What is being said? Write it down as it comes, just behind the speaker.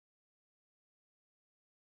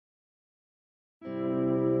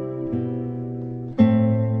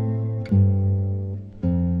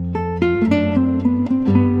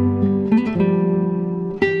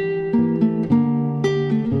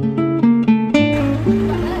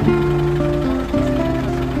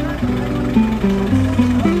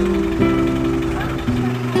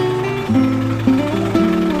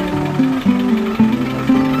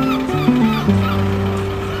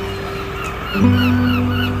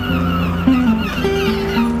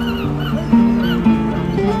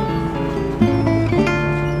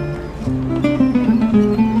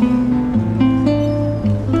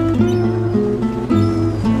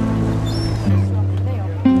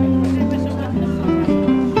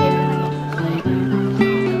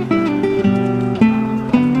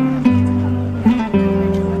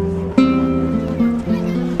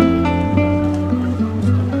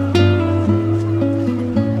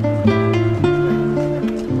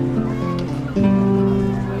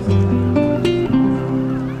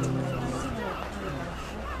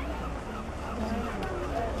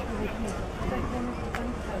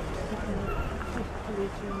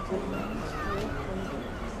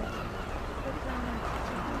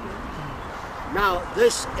Now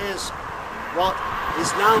this is what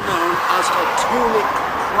is now known as a tunic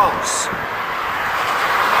cross.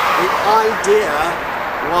 The idea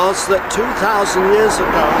was that 2,000 years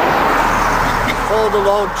ago, before the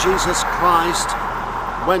Lord Jesus Christ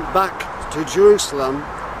went back to Jerusalem,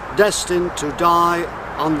 destined to die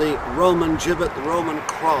on the Roman gibbet, the Roman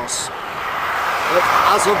cross, but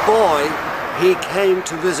as a boy he came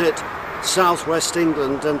to visit southwest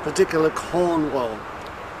England, and particularly Cornwall.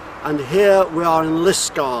 And here we are in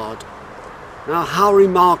LISKEARD. Now how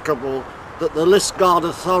remarkable that the LISKEARD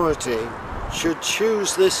authority should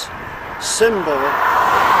choose this symbol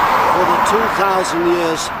for the 2,000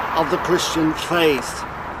 years of the Christian faith.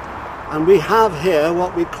 And we have here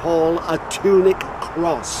what we call a tunic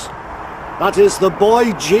cross. That is the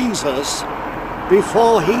boy Jesus,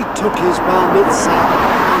 before he took his bar mitzvah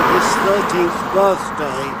on his 13th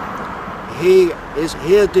birthday, he is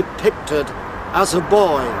here depicted as a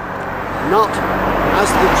boy, not as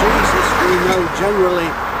the Jesus we know generally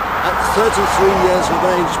at 33 years of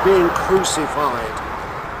age being crucified.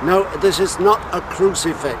 No, this is not a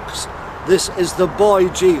crucifix. This is the boy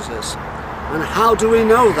Jesus. And how do we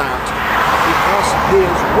know that? Because he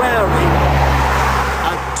is wearing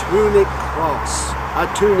a tunic cross. A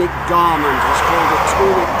tunic garment is called a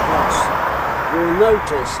tunic cross. You'll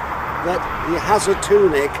notice that he has a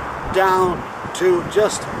tunic down to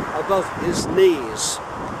just above his knees.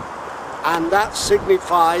 And that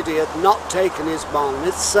signified he had not taken his bar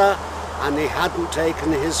mitzvah and he hadn't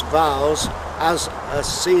taken his vows as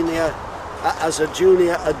a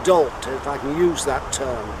junior adult, if I can use that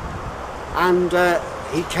term. And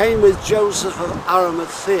he came with Joseph of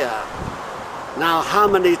Arimathea. Now how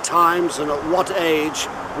many times and at what age,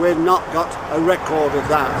 we've not got a record of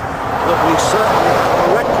that, but we certainly have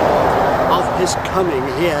a record of his coming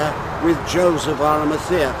here with Joseph of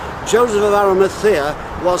Arimathea. Joseph of Arimathea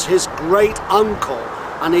was his great uncle,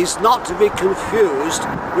 and he's not to be confused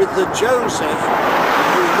with the Joseph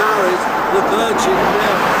who married the Virgin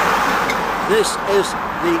Mary. This is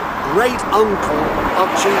the great uncle of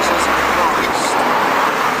Jesus Christ.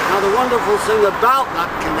 Now the wonderful thing about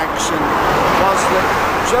that connection was that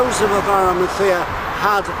Joseph of Arimathea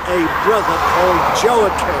had a brother called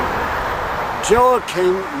Joachim.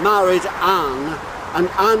 Joachim married Anne, and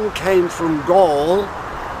Anne came from Gaul,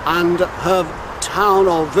 and her town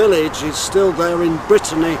or village is still there in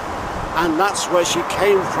Brittany, and that's where she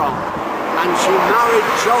came from. And she married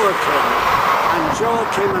Joachim, and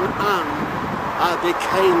Joachim and Anne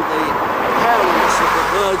became the parents of the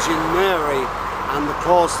Virgin Mary, and of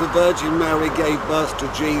course the Virgin Mary gave birth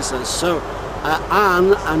to Jesus. So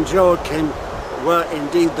Anne and Joachim were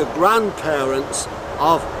indeed the grandparents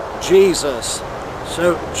of Jesus.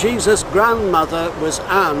 So Jesus' grandmother was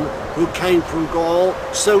Anne, who came from Gaul,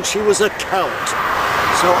 so she was a Celt.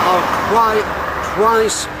 So our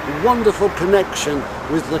Christ's wonderful connection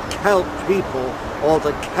with the Celt people, or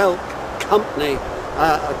the Celt company,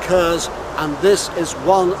 occurs, and this is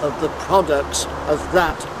one of the products of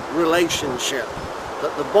that relationship.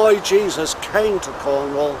 That the boy Jesus came to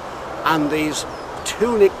Cornwall, and these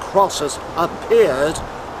tunic crosses appeared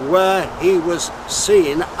where he was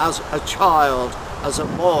seen as a child, as a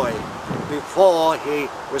boy, before he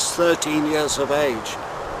was 13 years of age.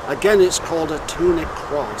 Again, it's called a tunic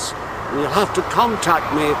cross. And you'll have to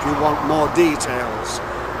contact me if you want more details.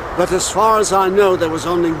 But as far as I know, there was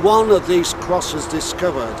only one of these crosses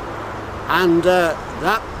discovered, and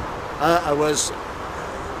that was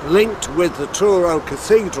linked with the Truro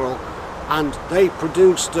Cathedral, and they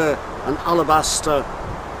produced an alabaster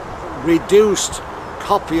reduced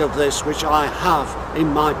copy of this, which I have in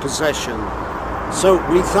my possession. So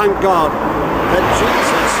we thank God that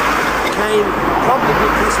Jesus came probably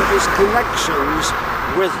because of his connections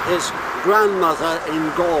with his grandmother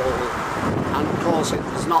in Gaul, and of course it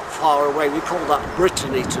was not far away. We call that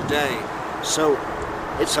Brittany today. So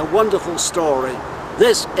it's a wonderful story.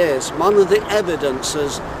 This is one of the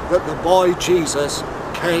evidences that the boy Jesus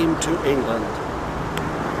came to England.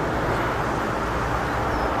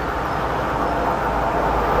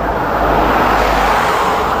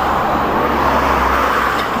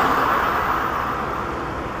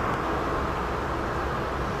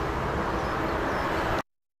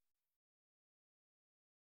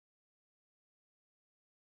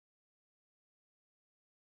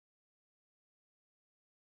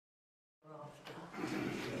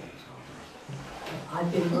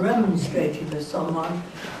 I've been remonstrating with someone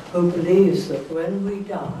who believes that when we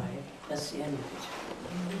die, that's the end of it.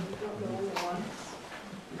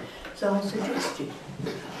 So I suggested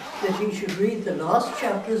that he should read the last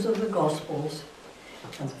chapters of the Gospels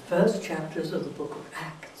and the first chapters of the book of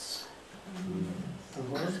Acts.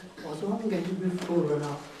 And was on going to be fool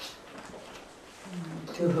enough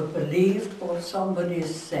to have believed what somebody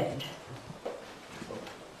said,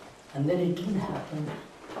 and then it didn't happen,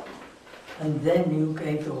 and then you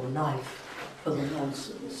gave your life for the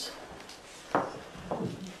nonsense. Of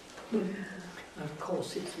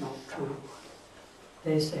course it's not true.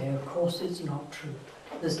 They say, of course it's not true.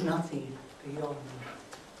 There's nothing beyond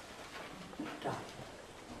death.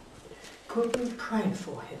 Could we pray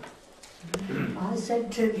for him? I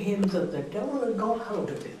said to him that the devil had got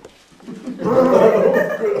hold of him.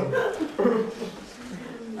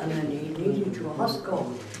 And then he needed to ask God.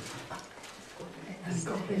 And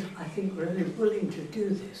God is, I think, really willing to do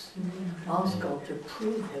this. Ask God to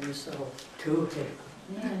prove himself to him.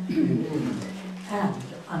 And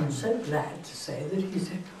I'm so glad to say that he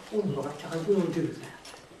said, all right, I will do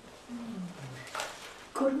that.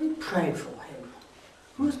 Could we pray for him?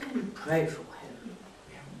 Who's going to pray for him?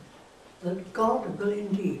 That God will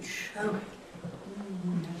indeed show him.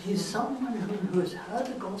 He's someone who has heard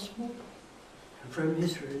the gospel from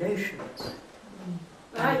his relations.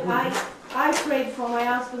 I prayed for my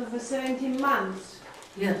husband for 17 months.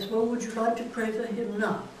 Yes, well, would you like to pray for him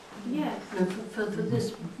now? Yes. No, for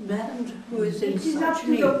this man who is in it is such up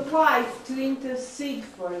to need. your wife to intercede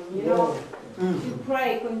for him, you know, to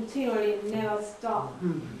pray continually and never stop.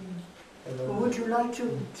 Well, would you like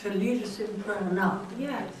to lead us in prayer now?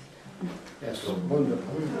 Yes. Yes,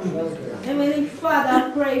 wonderful. Heavenly Father, I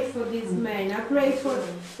pray for this man. I pray for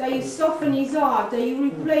that you soften his heart, that you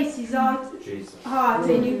replace his heart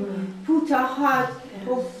and you put a heart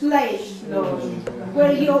of flesh, Lord,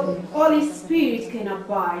 where your Holy Spirit can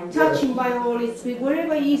abide, touching by Holy Spirit,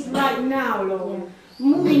 wherever he is right now, Lord,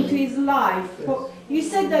 move into his life. For you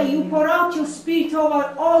said that you pour out your Spirit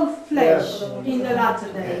over all flesh in the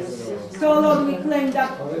latter days. So, Lord, we claim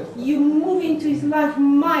that you move into his life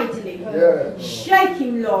mightily. Shake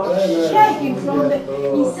him, Lord. Shake him from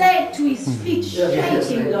his head to his feet. Shake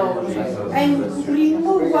him, Lord. And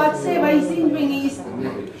remove whatever is hindering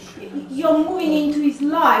you're moving into his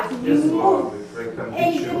life. Remove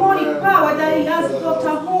any demonic power that he has got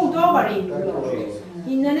a hold over him, Lord.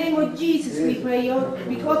 In the name of Jesus, we pray, your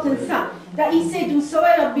begotten Son, that he said,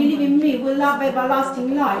 whosoever believe in me will have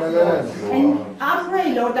everlasting life, Lord. And I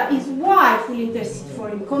pray, Lord, that his wife will intercede for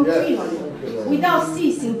him continually, without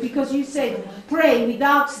ceasing, because you said, pray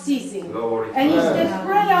without ceasing. And it's the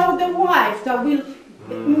prayer of the wife that will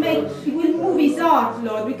move his heart,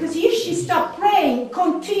 Lord, because if she stops praying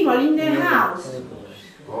continually in the house,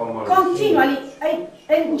 continually,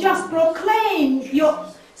 and just proclaim your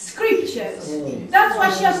scriptures. That's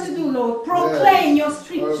what she has to do, Lord. Proclaim your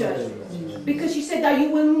scriptures. Because you said that you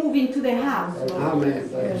will move into the house, Lord. Amen.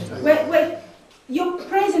 Where your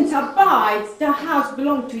presence abides, the house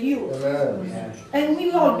belongs to you. And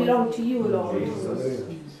we all belong to you, Lord.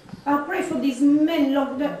 I pray for these men,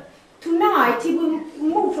 Lord, that tonight he will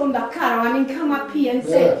move from the caravan and come up here and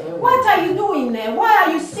say, what are you doing there? Why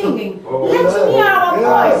are you singing? Let's hear our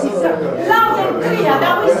voices loud and clear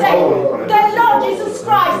that we say, the Lord Jesus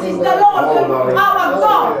Christ is the Lord our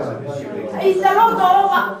God. He's the Lord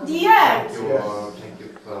over the earth.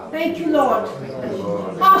 Thank you, Lord.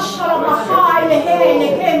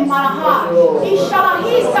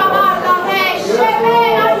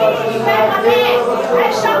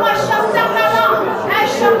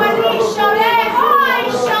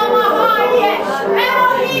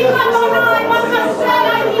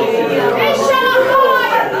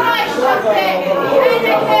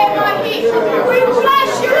 We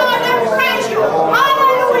bless you, Lord, and praise you.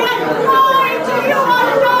 Hallelujah. Glory to you, O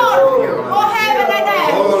Lord. Oh, heaven and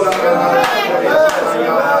earth.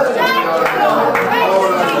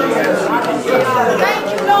 Thank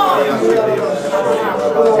you, Lord.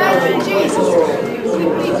 Thank you, Jesus. We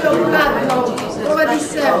plead your blood, Lord, over this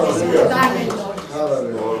service. Lord,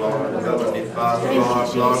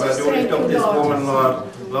 I do lift up this woman, Lord.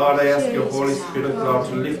 Lord, I ask your Holy Spirit, Lord,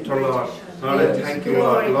 to lift her, Lord. Lord, I thank you,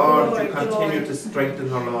 Lord. Lord, you continue to strengthen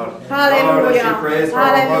her, Lord. Lord, as she prays for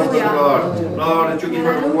her husband, Lord. Lord, that you give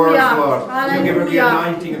her the words, Lord. You give her the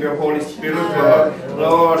anointing of your Holy Spirit, Lord.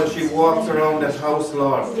 Lord, as she walks around that house,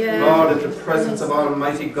 Lord. Lord, that the presence of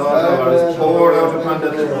Almighty God, Lord, is poured out upon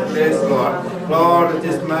that place, Lord. Lord, that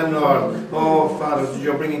this man, Lord, oh, Father, that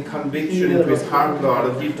you're bringing conviction into his heart, Lord,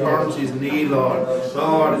 that he turns his knee, Lord.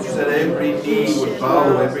 Lord, that you said every knee would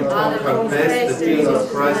bow, every tongue confess that Jesus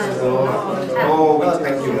Christ is Lord. Oh, we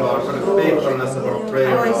thank you, Lord, for the faithfulness of our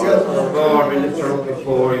prayer, Lord. Lord, we lift her up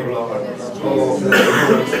before you, Lord. Oh, for the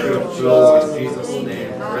Holy Spirit flow in Jesus'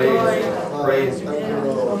 name. Praise you.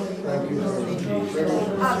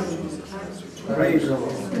 Praise you. Praise you.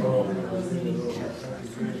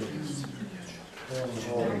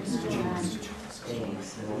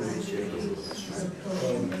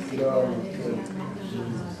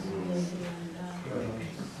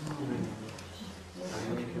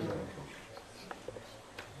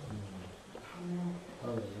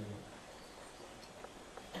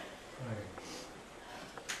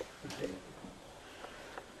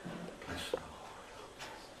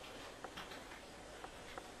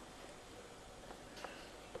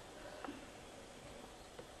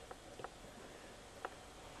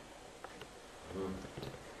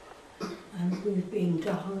 And we've been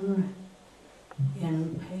down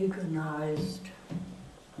in paganised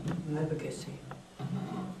MEVAGISSEY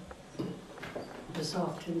this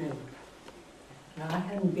afternoon. And I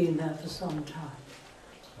hadn't been there for some time.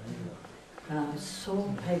 And I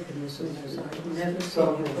saw paganism as I'd never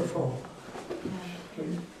seen it before.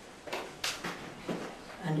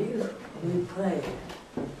 And if we pray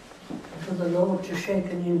for the Lord to shake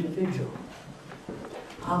an individual,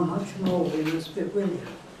 how much more we must be willing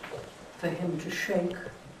for him to shake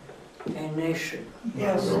a nation.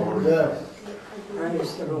 Yes.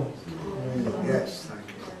 Praise the Lord. Yes, thank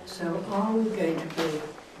you. So are we going to be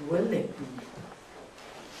willing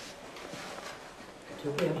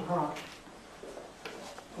to be a part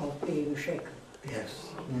of being shaken? Yes.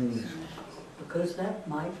 Because that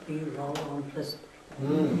might be rather unpleasant.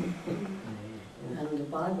 And the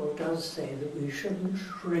Bible does say that we shouldn't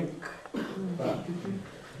shrink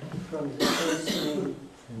from the chastening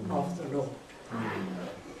of the Lord.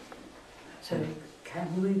 So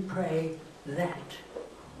can we pray that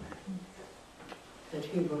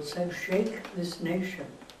he will so shake this nation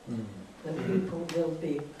that people will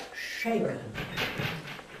be shaken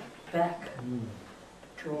back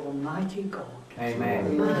to Almighty God,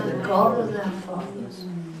 Amen. to the God of their fathers,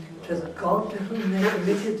 to the God to whom they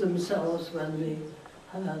committed themselves when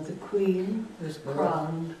the Queen was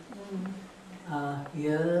crowned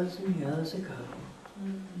years and years ago.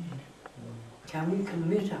 Can we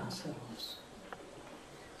commit ourselves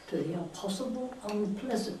to the impossible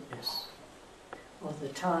unpleasantness of the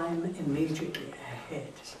time immediately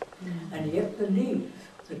ahead, and yet believe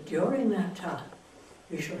that during that time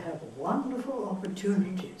we shall have wonderful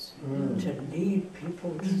opportunities to lead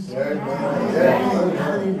people to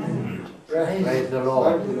Hallelujah. Praise the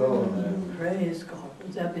Lord. Praise God.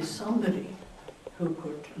 Would there be somebody who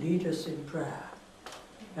could lead us in prayer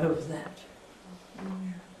over that?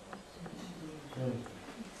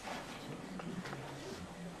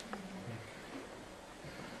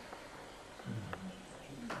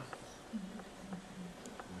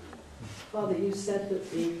 Father, you said that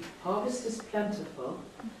the harvest is plentiful,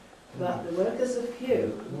 but the workers are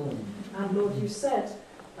few. And Lord, you said,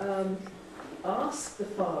 ask the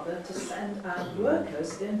Father to send out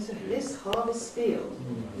workers into his harvest field.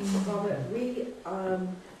 Father, we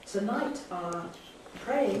tonight are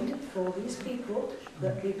praying for these people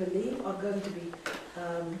that we believe are going to be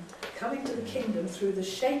coming to the kingdom through the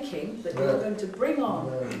shaking that you're going to bring on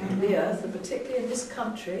the earth, and particularly in this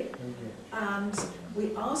country. And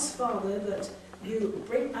we ask, Father, that you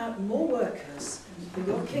bring out more workers for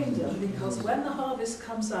your kingdom, because when the harvest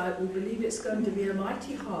comes out, we believe it's going to be a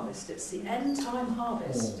mighty harvest. It's the end time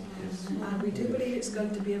harvest, and we do believe it's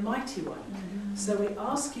going to be a mighty one. So we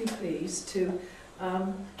ask you, please, to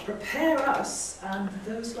prepare us and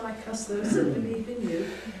those like us, those that believe in you,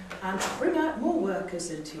 and bring out more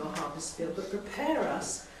workers into your harvest field, but prepare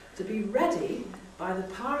us to be ready by the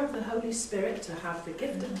power of the Holy Spirit, to have the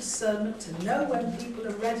gift of discernment, to know when people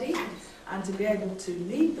are ready, and to be able to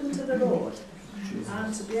lead them to the Lord,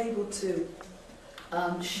 and to be able to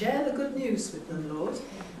share the good news with them, Lord,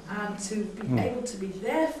 and to be able to be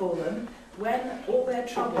there for them when all their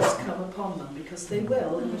troubles come upon them, because they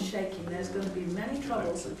will in the shaking. There's going to be many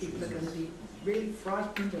troubles, and people are going to be really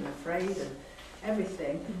frightened and afraid and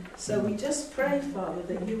everything. So we just pray, Father,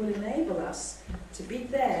 that you will enable us to be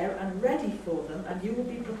there and ready for them, and you will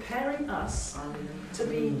be preparing us to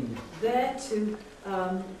be there to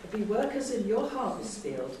be workers in your harvest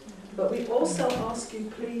field. But we also ask you,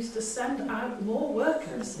 please, to send out more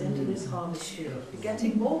workers into this harvest field,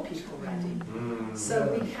 getting more people ready, so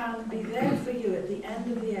we can be there for you at the end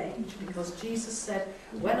of the age, because Jesus said,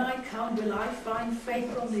 when I come, will I find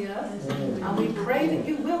faith on the earth? And we pray that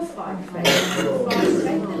you will find faith. You will find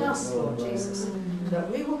faith in us, Lord Jesus, that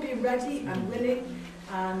we will be ready and willing,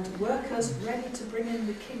 and workers ready to bring in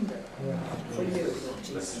the kingdom for you, Lord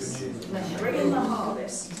Jesus. Bring in the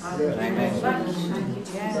harvest. Amen. Thank you.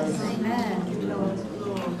 Yes, amen. Lord.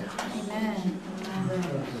 Amen.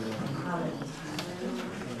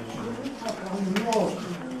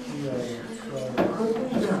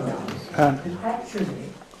 Actually,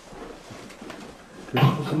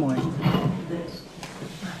 Good morning. this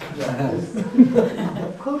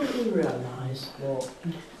Couldn't we realise that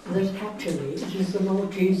actually it is the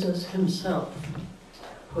Lord Jesus himself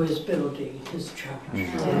who is building his church?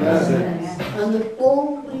 And that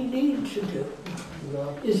all we need to do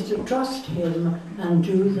is to trust him and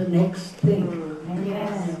do the next thing.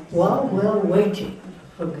 While we're waiting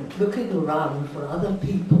for looking around for other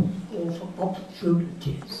people or for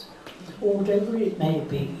opportunities, or whatever it may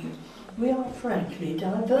be, we are frankly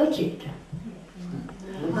diverted.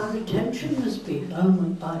 Our attention must be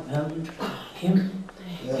moment by moment on him.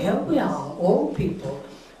 Here we are, all people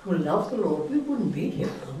who love the Lord. We wouldn't be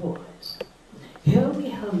here otherwise. Here we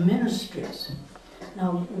have ministries.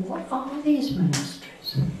 Now, what are these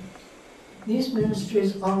ministries? These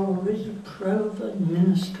ministries are already proven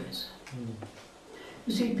ministries.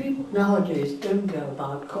 You see, people nowadays don't go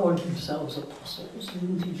about calling themselves apostles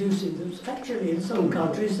and introducing them. Actually, in some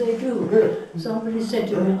countries they do. Somebody said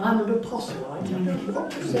to me, I'm an apostle. I don't know what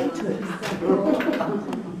to say to him.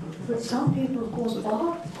 But some people, of course,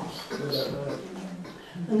 are apostles.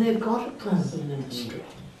 And they've got a proven ministry.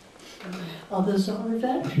 Others are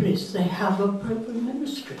evangelists. They have a proven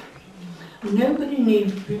ministry. Nobody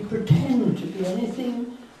needs to pretend to be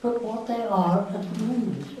anything but what they are at the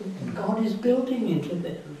moment. God is building into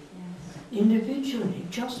them, individually,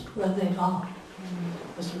 just where they are.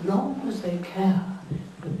 As long as they care,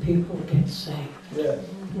 the people get saved.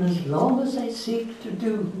 And as long as they seek to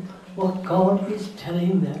do what God is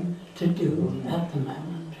telling them to do at the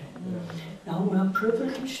moment. Now we're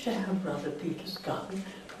privileged to have Brother Peter Scott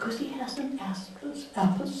because he has an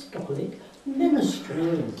apostolic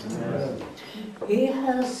ministry. He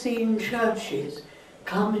has seen churches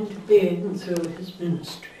come into being through his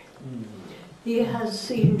ministry. He has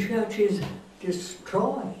seen churches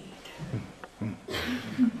destroyed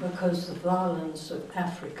because the violence of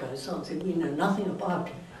Africa is something we know nothing about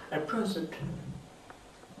at present.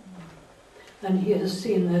 And he has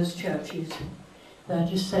seen those churches, their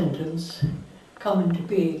descendants, come into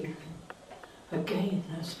being again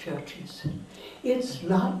as churches. It's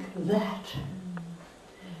like that.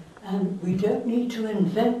 And we don't need to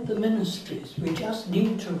invent the ministries, we just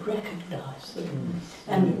need to recognize them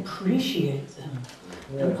and appreciate them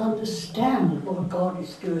and understand what God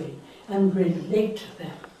is doing and relate to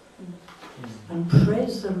them. And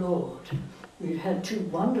praise the Lord. We've had 2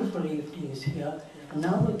 wonderful evenings here, and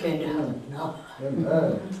now we're going to have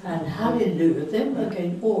another. And hallelujah, then we're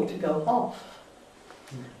going all to go off.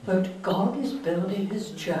 But God is building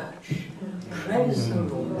his church. Praise the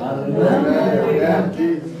Lord. Hallelujah.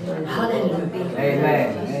 Hallelujah.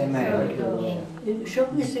 Amen. Amen. Shall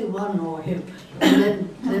we say one more hymn? And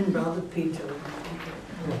then Brother Peter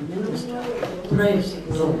will minister. Praise the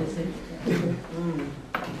Lord.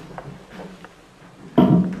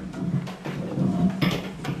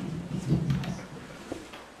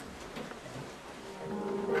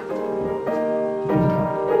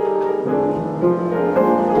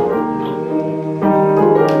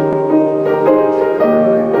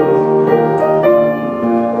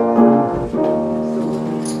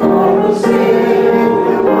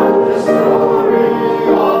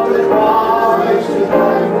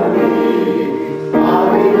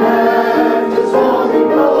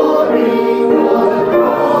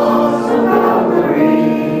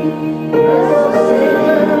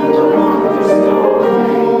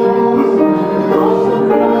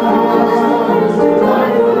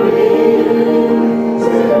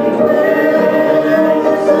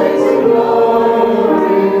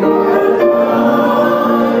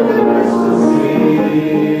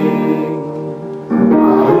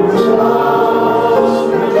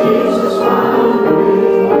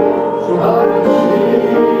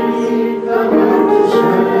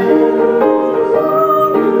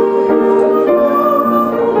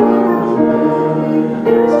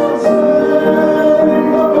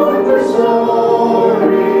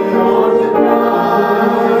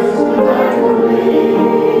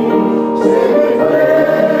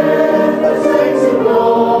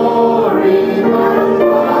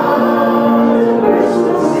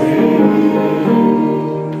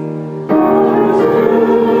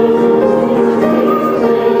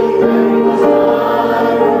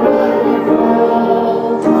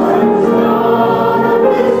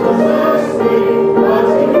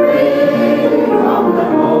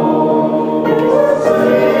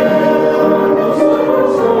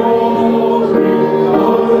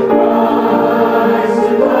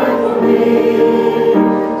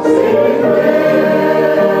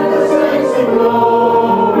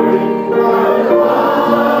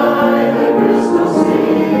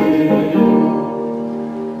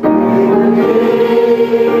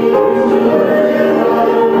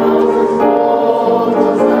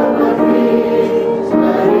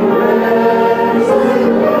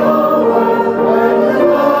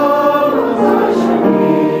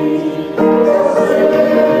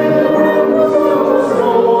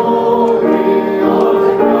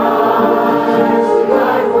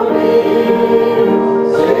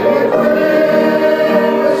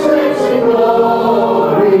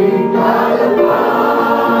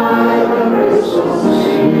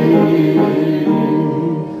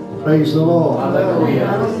 Lord. Hallelujah.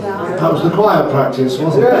 That was the choir practice,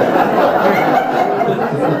 wasn't it?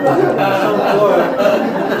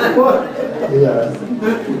 Yeah.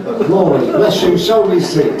 Glory. Bless you. So we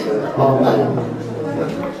sing. Amen.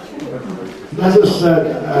 Let us,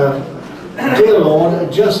 dear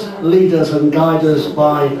Lord, just lead us and guide us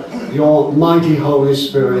by your mighty Holy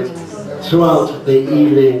Spirit throughout the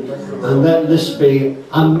evening, and let this be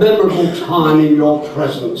a memorable time in your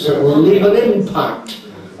presence that will leave an impact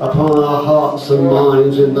upon our hearts and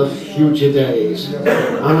minds in the future days.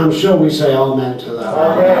 And I'm sure we say amen to that.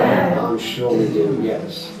 Amen. I'm sure we do,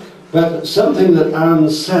 yes. But something that Aaron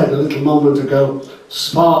said a little moment ago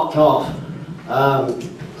sparked off,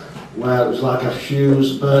 where it was like a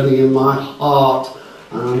fuse burning in my heart,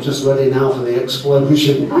 and I'm just ready now for the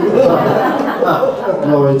explosion.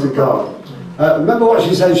 Glory to God. Remember what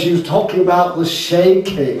she said? She was talking about the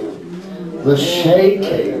shaking. The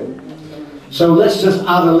shaking. So let's just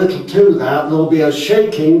add a little to that. There'll be a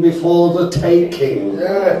shaking before the taking.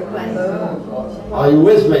 Are you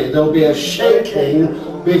with me? There'll be a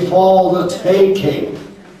shaking before the taking.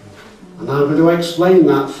 And I'm going to explain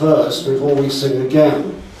that first before we sing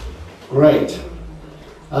again. Great.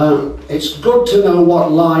 It's good to know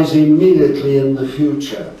what lies immediately in the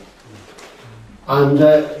future. And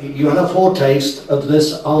you had a foretaste of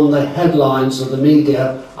this on the headlines of the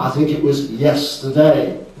media, I think it was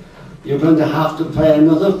yesterday. You're going to have to pay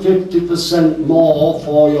another 50% more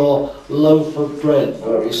for your loaf of bread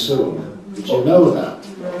very soon. Did you know that?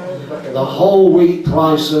 The whole wheat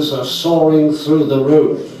prices are soaring through the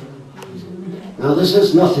roof. Now this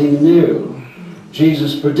is nothing new.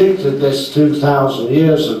 Jesus predicted this 2,000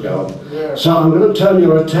 years ago. So I'm going to turn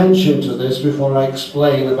your attention to this before I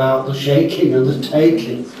explain about the shaking and the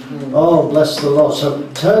taking. Oh, bless the Lord. So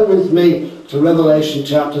turn with me to Revelation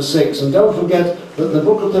chapter 6. And don't forget that the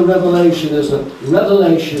book of the Revelation is a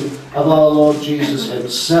revelation of our Lord Jesus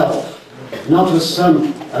himself. Not as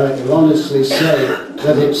some erroneously say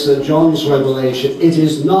that it's John's revelation. It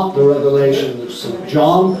is not the revelation of St.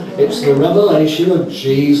 John. It's the revelation of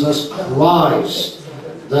Jesus Christ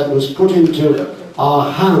that was put into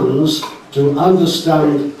our hands to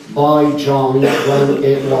understand by John when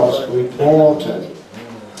it was reported.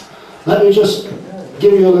 Let me just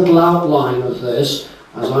give you a little outline of this.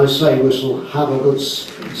 As I say, we shall have a good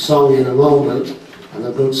song in a moment and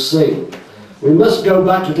a good sing. We must go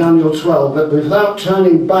back to Daniel 12, but without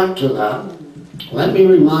turning back to that, let me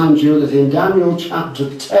remind you that in Daniel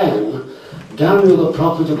chapter 10, Daniel the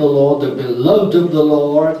prophet of the Lord, the beloved of the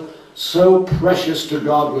Lord, so precious to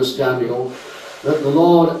God was Daniel, that the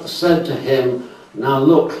Lord said to him, now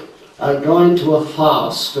look, go into a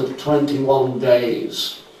fast of 21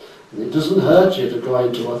 days. And it doesn't hurt you to go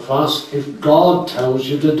into a fast if God tells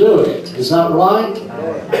you to do it. Is that right?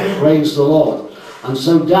 Praise the Lord. And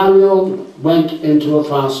so Daniel went into a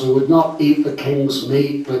fast and would not eat the king's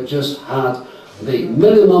meat, but just had the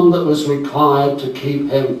minimum that was required to keep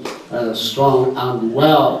him strong and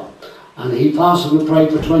well. And he fasted and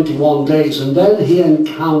prayed for 21 days, and then he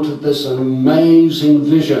encountered this amazing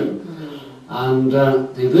vision. And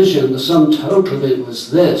the vision, the sum total of it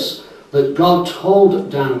was this, that God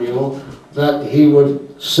told Daniel that he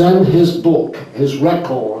would send his book, his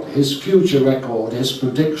record, his future record, his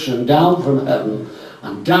prediction down from heaven,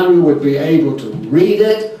 and Daniel would be able to read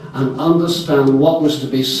it and understand what was to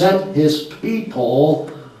be said his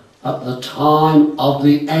people at the time of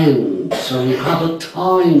the end. So we have a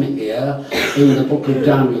time here in the book of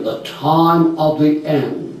Daniel, the time of the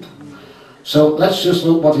end. So let's just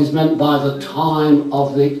look what is meant by the time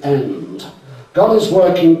of the end. God is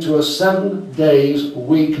working to a 7 days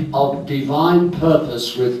week of divine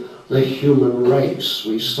purpose with the human race.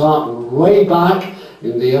 We start way back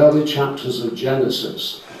in the early chapters of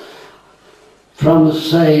Genesis. From,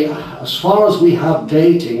 say, as far as we have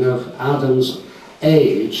dating of Adam's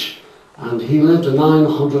age, and he lived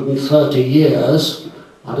 930 years.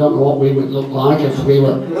 I don't know what we would look like if we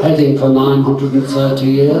were heading for 930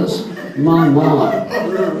 years. My.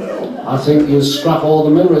 I think you'd scrap all the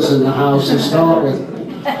mirrors in the house to start with.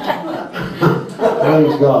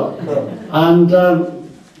 Praise God. And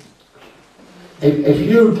if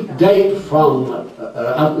you date from,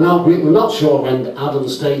 now we're not sure when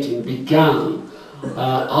Adam's dating began,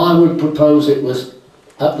 I would propose it was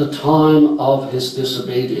at the time of his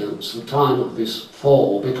disobedience, the time of his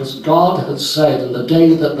fall, because God had said, in the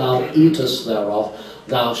day that thou eatest thereof,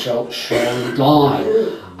 thou shalt surely die.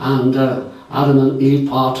 And Adam and Eve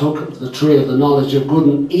partook of the tree of the knowledge of good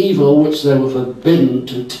and evil, which they were forbidden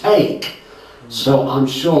to take. So I'm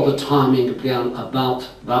sure the timing began about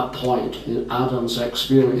that point in Adam's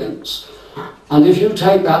experience. And if you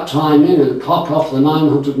take that time in and clock off the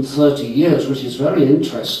 930 years, which is very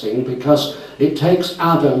interesting because it takes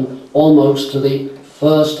Adam almost to the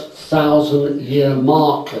first 1,000-year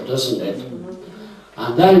marker, doesn't it?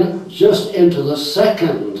 And then just into the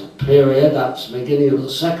second period, that's the beginning of the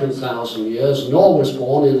second 1,000 years, Noah was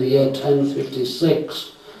born in the year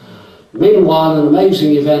 1056. Meanwhile, an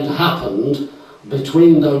amazing event happened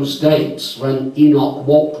between those dates when Enoch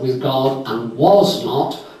walked with God and was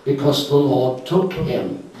not, because the Lord took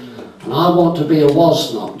him. And I want to be a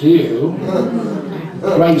was not, do you?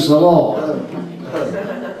 Praise the Lord.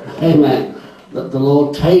 Amen. That the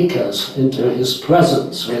Lord take us into his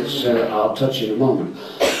presence, which I'll touch in a moment.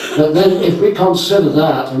 But then if we consider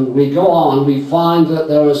that and we go on, we find that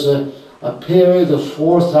there is a period of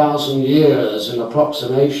 4,000 years in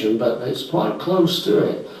approximation, but it's quite close to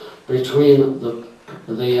it, between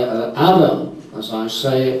the Adam, as I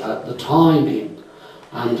say, at the timing,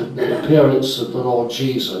 and the appearance of the Lord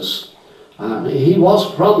Jesus. And he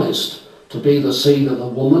was promised to be the seed of the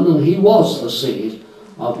woman, and he was the seed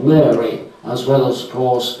of Mary, as well as, of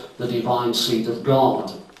course, the divine seed of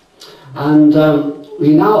God. And we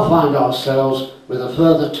now find ourselves with a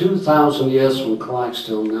further 2,000 years from Christ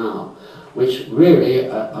till now, which really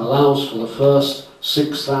allows for the first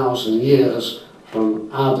 6,000 years from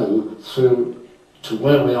Adam through to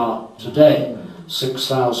where we are today.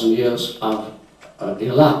 6,000 years have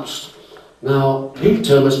elapsed. Now,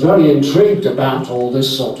 Peter was very intrigued about all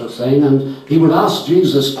this sort of thing, and he would ask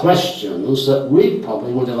Jesus questions that we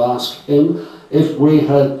probably would have asked him if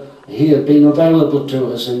he had been available to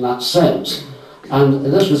us in that sense. And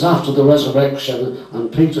this was after the resurrection,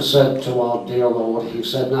 and Peter said to our dear Lord, he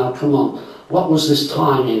said, now come on, what was this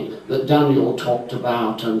timing that Daniel talked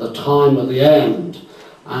about, and the time of the end?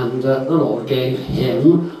 And the Lord gave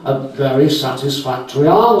him a very satisfactory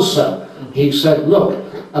answer. He said, look,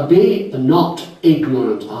 be not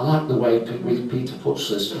ignorant. I like the way Peter puts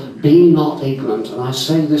this. Be not ignorant. And I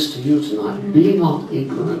say this to you tonight. Be not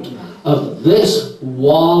ignorant of this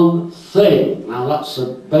one thing. Now that's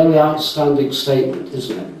a very outstanding statement,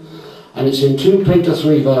 isn't it? And it's in 2 Peter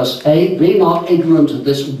 3 verse 8. Be not ignorant of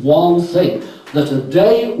this one thing, that a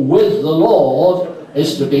day with the Lord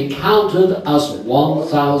is to be counted as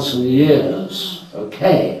 1,000 years.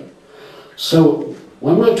 Okay. So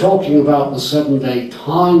when we're talking about the 7-day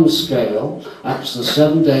time scale, that's the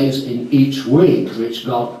 7 days in each week which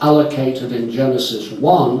God allocated in Genesis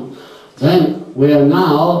 1, then we are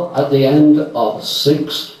now at the end of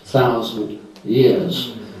 6,000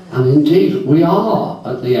 years. And indeed, we are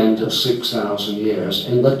at the end of 6,000 years.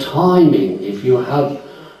 In the timing, if you have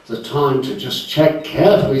the time to just check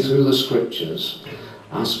carefully through the scriptures.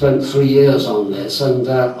 I spent 3 years on this, and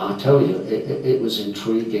I tell you, it was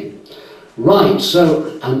intriguing. Right,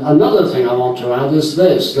 so, and another thing I want to add is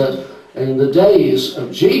this, that in the days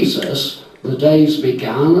of Jesus, the days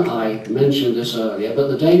began, I mentioned this earlier, but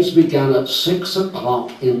the days began at 6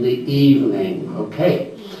 o'clock in the evening,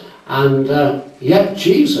 okay? And yet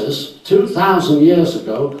Jesus, 2,000 years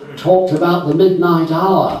ago, talked about the midnight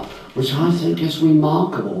hour, which I think is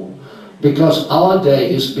remarkable, because our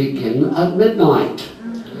days begin at midnight.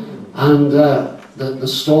 And the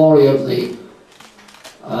story of the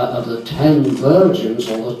 10 virgins,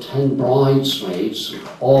 or the 10 bridesmaids,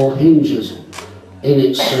 all hinges in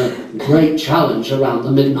its great challenge around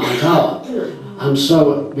the midnight hour. And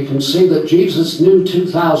so we can see that Jesus knew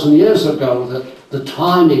 2,000 years ago that the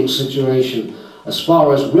timing situation, as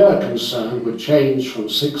far as we're concerned, would change from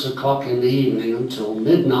 6 o'clock in the evening until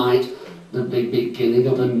midnight, the beginning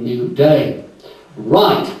of a new day.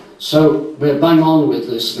 Right, so we're bang on with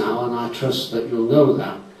this now, and I trust that you'll know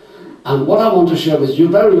that. And what I want to share with you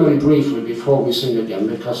very, very briefly before we sing again,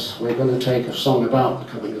 because we're going to take a song about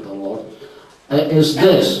the coming of the Lord, is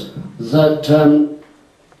this, that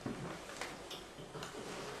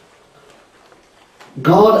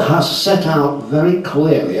God has set out very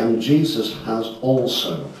clearly, and Jesus has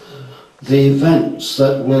also, the events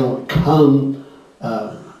that will come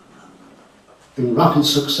in rapid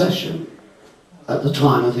succession at the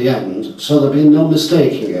time of the end, so there'll be no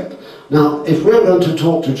mistaking it. Now, if we're going to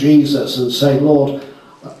talk to Jesus and say, Lord,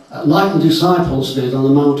 like the disciples did on the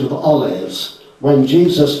Mount of Olives, when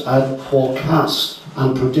Jesus had forecast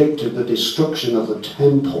and predicted the destruction of the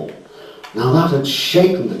temple, now that had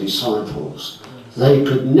shaken the disciples. They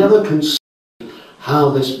could never conceive how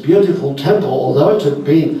this beautiful temple, although it had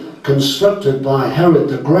been constructed by Herod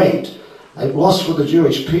the Great, it was for the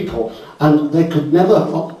Jewish people, and they could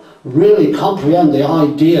never really comprehend the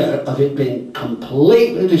idea of it being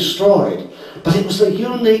completely destroyed. But it was the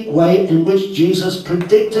unique way in which Jesus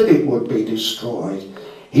predicted it would be destroyed.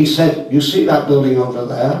 He said, you see that building over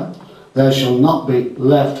there? there shall not be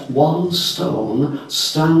left one stone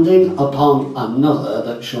standing upon another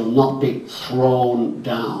that shall not be thrown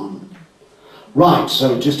down. Right,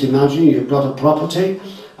 so just imagine you've got a property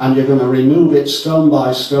and you're going to remove it stone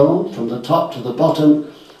by stone from the top to the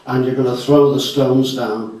bottom, and you're going to throw the stones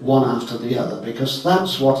down one after the other, because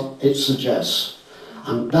that's what it suggests.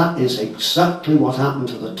 And that is exactly what happened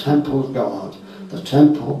to the temple of God, the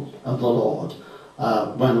temple of the Lord,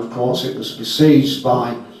 when of course it was besieged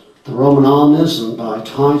by the Roman armies and by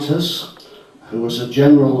Titus, who was a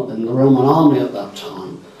general in the Roman army at that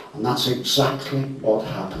time. And that's exactly what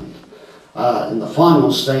happened. In the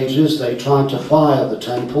final stages, they tried to fire the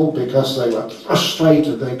temple because they were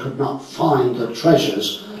frustrated they could not find the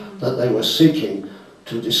treasures that they were seeking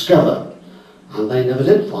to discover. And they never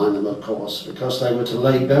did find them, of course, because they were to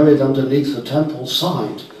lay buried underneath the temple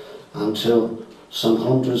site until some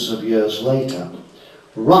hundreds of years later.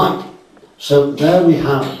 Right, so there we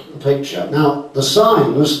have the picture. Now, the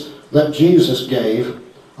signs that Jesus gave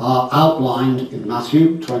are outlined in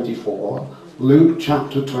Matthew 24, Luke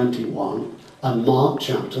chapter 21, and Mark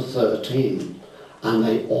chapter 13. And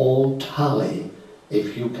they all tally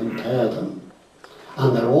if you compare them.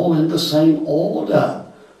 And they're all in the same order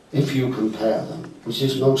if you compare them, which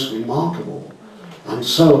is most remarkable. And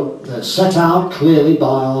so they're set out clearly by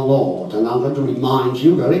our Lord, and I'm going to remind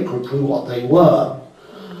you very quickly what they were.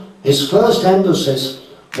 His first emphasis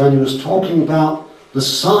when he was talking about the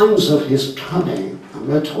signs of his coming, and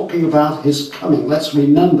we're talking about his coming, let's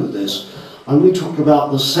remember this, and we talk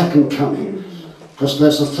about the second coming, because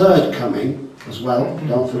there's a third coming as well,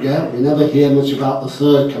 don't forget. We never hear much about the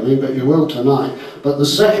third coming, but you will tonight. But the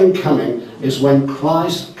second coming is when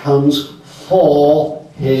Christ comes for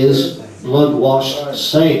his blood-washed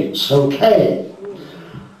saints. Okay.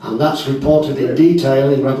 And that's reported in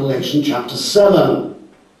detail in Revelation chapter 7.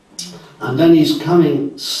 And then he's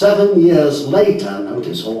coming 7 years later.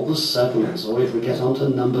 Notice all the sevens, or if we get onto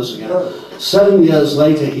numbers again. 7 years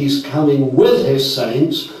later, he's coming with his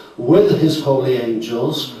saints, with his holy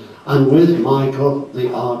angels, and with Michael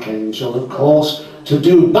the archangel, of course, to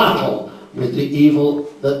do battle with the evil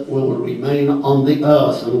that will remain on the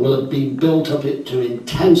earth and will be built up to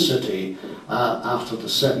intensity after the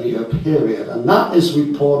 7-year period. And that is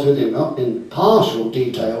reported in partial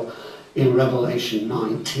detail in Revelation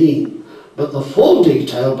 19. But the full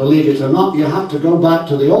detail, believe it or not, you have to go back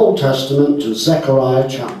to the Old Testament, to Zechariah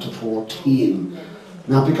chapter 14.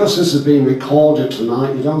 Now, because this is being recorded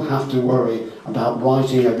tonight, you don't have to worry about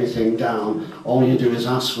writing everything down. All you do is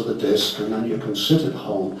ask for the disc, and then you can sit at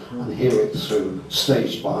home and hear it through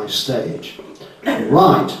stage by stage.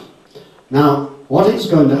 Right. Now, what is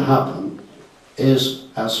going to happen is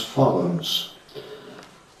as follows.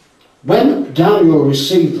 When Daniel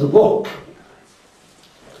received the book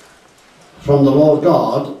from the Lord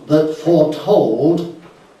God that foretold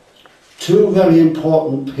two very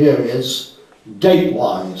important periods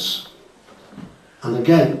date-wise, and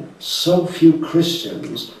again, so few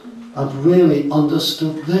Christians have really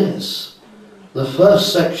understood this. The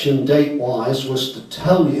first section, date-wise, was to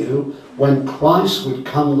tell you when Christ would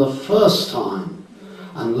come the first time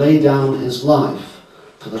and lay down his life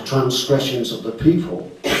for the transgressions of the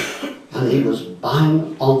people. And he was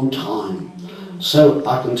bang on time. So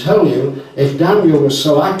I can tell you, if Daniel was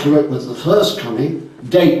so accurate with the first coming,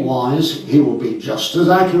 date-wise, he will be just as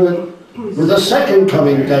accurate with the second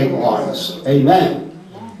coming date-wise. Amen.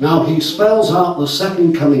 Now he spells out the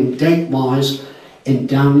second coming date-wise in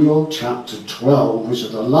Daniel chapter 12, which are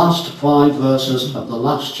the last 5 verses of the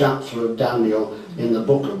last chapter of Daniel in the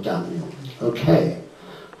book of Daniel. Okay.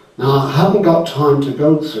 Now I haven't got time to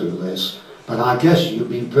go through this, but I guess you'd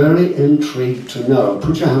be very intrigued to know.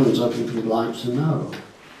 Put your hands up if you'd like to know.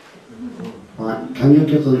 Right, can you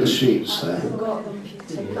give them the sheets there?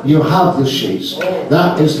 You have the sheets.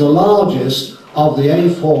 That is the largest of the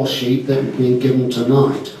A4 sheet that you've been given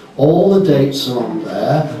tonight. All the dates are on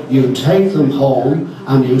there. You take them home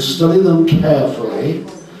and you study them carefully.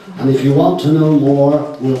 And if you want to know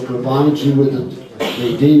more, we'll provide you with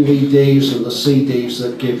the DVDs and the CDs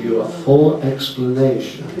that give you a full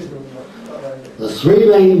explanation. The 3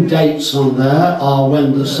 main dates on there are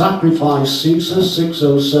when the sacrifice ceases,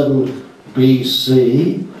 607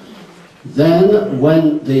 BC. Then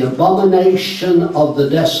when the abomination of the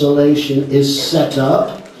desolation is set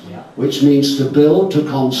up, which means to build, to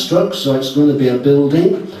construct, so it's going to be a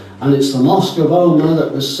building, and it's the Mosque of Omar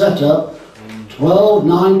that was set up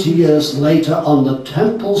 1290 years later on the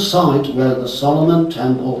temple site where the Solomon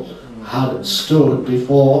temple had stood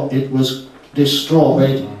before it was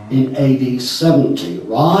destroyed in AD 70,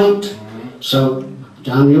 right? So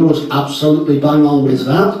Daniel was absolutely bang on with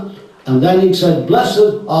that. And then he said,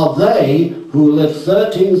 blessed are they who live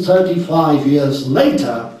 1335 years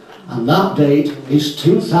later, and that date is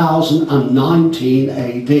 2019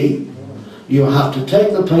 AD. You have to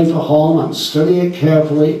take the paper home and study it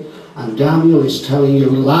carefully, and Daniel is telling you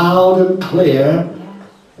loud and clear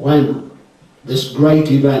when this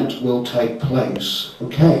great event will take place.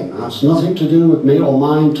 Okay, that's nothing to do with me or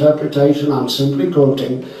my interpretation. I'm simply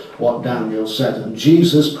quoting what Daniel said. And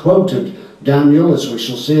Jesus quoted Daniel, as we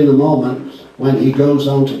shall see in a moment, when he goes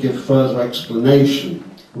on to give further explanation.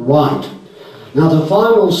 Right. Now the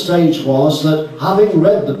final stage was that, having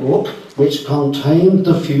read the book, which contained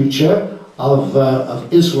the future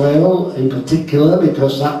of Israel in particular,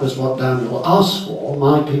 because that was what Daniel asked for,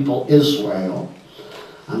 my people Israel.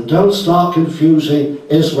 And don't start confusing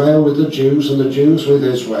Israel with the Jews and the Jews with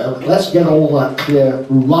Israel. Let's get all that clear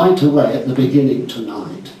right away at the beginning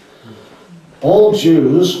tonight. All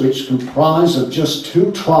Jews, which comprise of just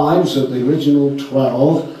 2 tribes of the original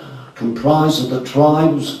 12, comprise of the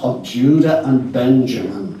tribes of Judah and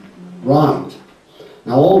Benjamin. Right.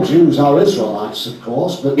 Now all Jews are Israelites, of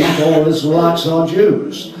course, but not all Israelites are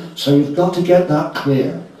Jews. So you've got to get that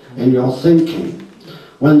clear in your thinking.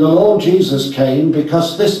 When the Lord Jesus came,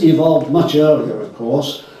 because this evolved much earlier, of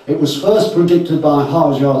course, it was first predicted by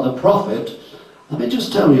Ahijah the prophet. Let me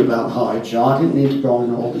just tell you about Ahijah. I didn't need to go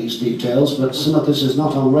into all these details, but some of this is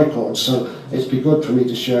not on record, so it'd be good for me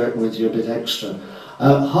to share it with you a bit extra.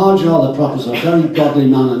 Ahijah the prophet was a very godly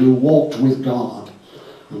man and who walked with God.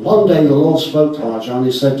 And one day the Lord spoke to Ahijah and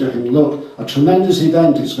he said to him, look, a tremendous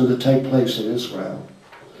event is going to take place in Israel.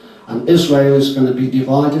 And Israel is going to be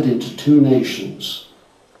divided into 2 nations.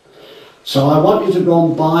 So I want you to go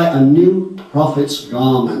and buy a new prophet's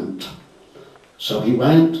garment. So he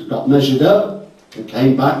went, got measured up, and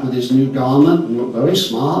came back with his new garment, and looked very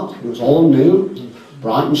smart. It was all new,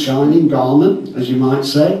 bright and shining garment, as you might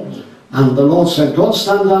say. And the Lord said, go and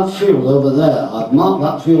stand that field over there. I've marked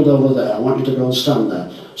that field over there. I want you to go and stand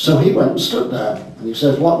there. So he went and stood there. And he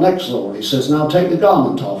says, what next, Lord? He says, now take the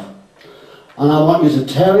garment off. And I want you to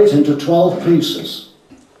tear it into 12 pieces.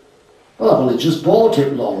 Well, I've only just bought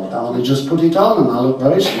it, Lord. I've only just put it on and I look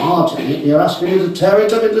very smart in it. You're asking me to tear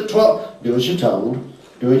it up into 12. Do as you're told.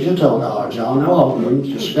 Do as you're told, Ahijah. No arguing.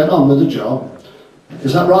 Just get on with the job.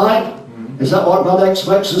 Is that right? Is that what God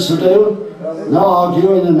expects us to do? No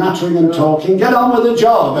arguing and nattering and talking. Get on with the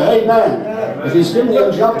job. Amen. If he's given you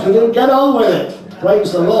a job to do, get on with it.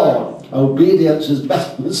 Praise the Lord. Obedience is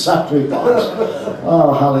better than sacrifice.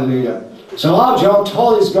 Oh, hallelujah. So Ahijah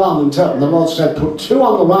tore his garment up, and the Lord said, put 2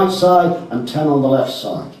 on the right side and 10 on the left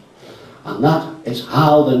side. And that is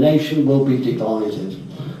how the nation will be divided.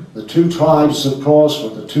 The 2 tribes, of course, were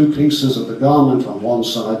the 2 pieces of the garment on one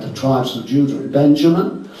side, the tribes of Judah and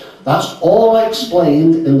Benjamin. That's all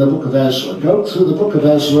explained in the book of Ezra. Go through the book of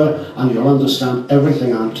Ezra and you'll understand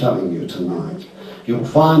everything I'm telling you tonight. You'll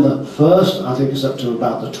find that first, I think it's up to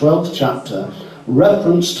about the 12th chapter,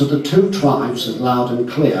 reference to the 2 tribes is loud and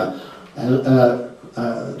clear.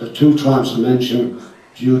 The 2 tribes are mentioned,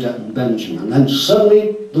 Judah and Benjamin. And then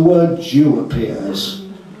suddenly the word Jew appears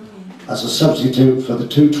as a substitute for the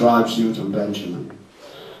 2 tribes, Judah and Benjamin.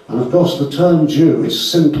 And of course the term Jew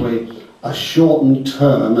is simply a shortened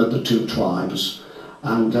term of the 2 tribes.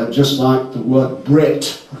 And just like the word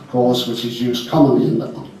Brit, of course, which is used commonly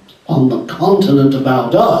on the continent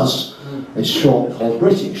about us, is short for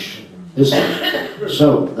British, isn't it?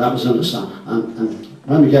 So that was understood. And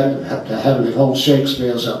when we get to heaven, if old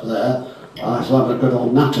Shakespeare's up there, I shall have a good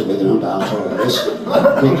old natter with him about all this,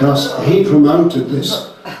 because he promoted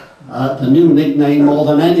this, the new nickname, more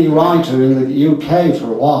than any writer in the UK for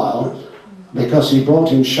a while, because he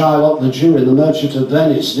brought in Shylock the Jew in The Merchant of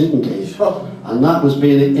Venice, didn't he? And that was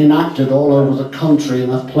being enacted all over the country in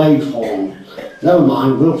a play form. Never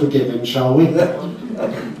mind, we'll forgive him, shall we?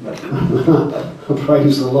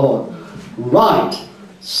 Praise the Lord. Right,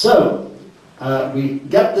 so we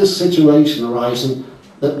get this situation arising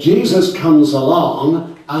that Jesus comes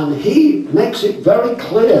along and he makes it very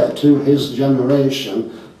clear to his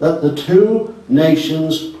generation that the 2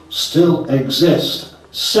 nations still exist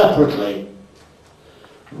separately.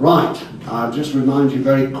 Right, I'll just remind you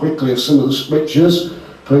very quickly of some of the scriptures.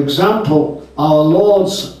 For example, our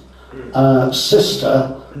Lord's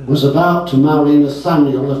sister was about to marry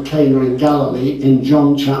Nathanael of Cana in Galilee in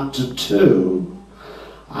John chapter 2.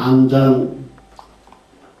 And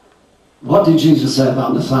what did Jesus say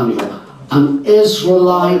about Nathanael? An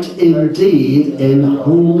Israelite indeed, in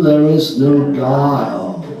whom there is no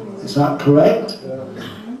guile. Is that correct?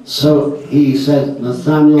 So he said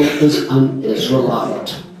Nathanael is an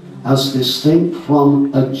Israelite, as distinct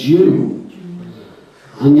from a Jew.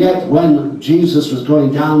 And yet when Jesus was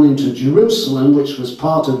going down into Jerusalem, which was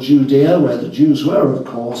part of Judea, where the Jews were, of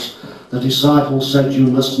course, the disciples said, you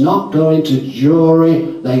must not go into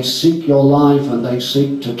Jewry. They seek your life and they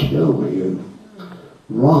seek to kill you.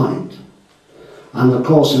 Right. And of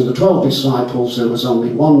course in the 12 disciples there was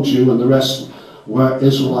only one Jew, and the rest were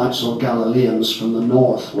Israelites or Galileans from the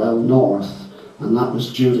north, well north. And that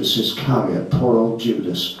was Judas Iscariot, poor old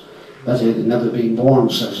Judas. But he had never been born,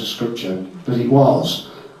 says the scripture, but he was.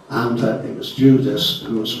 And it was Judas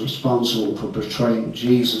who was responsible for betraying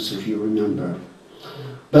Jesus, if you remember.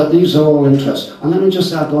 But these are all interesting. And let me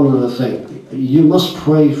just add one other thing. You must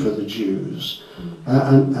pray for the Jews.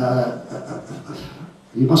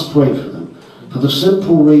 You must pray for them. For the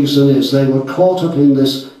simple reason is they were caught up in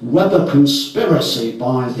this web of conspiracy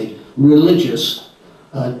by the religious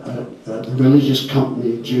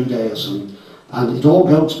company of Judaism. And it all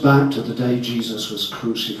goes back to the day Jesus was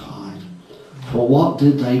crucified. For what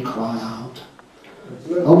did they cry out?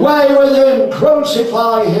 Away with him!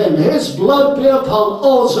 Crucify him! His blood be upon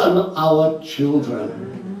us and our children.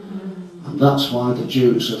 And that's why the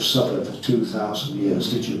Jews have suffered for 2,000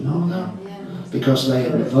 years. Did you know that? Because they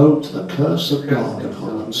invoked the curse of God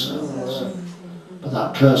upon themselves. But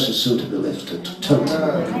that curse is soon to be lifted totally.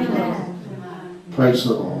 Praise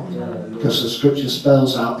the Lord. Because the scripture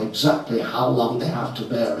spells out exactly how long they have to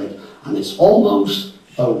bear it. And it's almost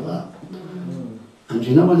over. And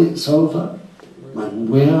you know when it's over? When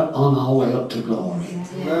we're on our way up to glory.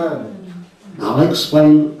 Now I'll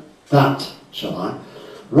explain that, shall I?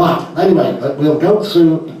 Right, anyway, we'll go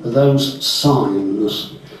through those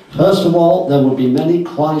signs. First of all, there will be many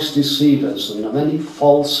Christ deceivers and many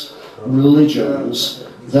false religions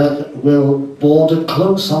that will border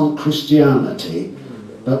close on Christianity,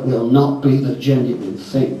 but will not be the genuine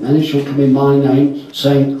thing. Many shall come in my name,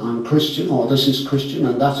 saying, I'm Christian, or this is Christian,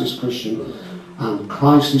 and that is Christian, and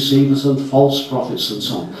Christ deceivers and false prophets and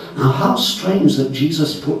so on. Now, how strange that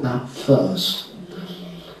Jesus put that first.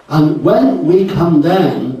 And when we come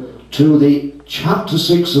then to the chapter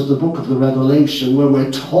 6 of the book of the Revelation, where we're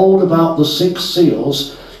told about the 6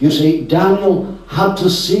 seals, you see, Daniel had to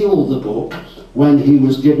seal the book when he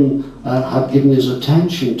was had given his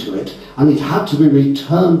attention to it, and it had to be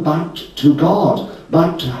returned back to God,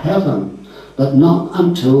 back to heaven, but not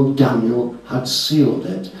until Daniel had sealed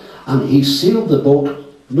it. And he sealed the book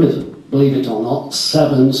with, believe it or not,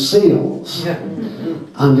 7 seals.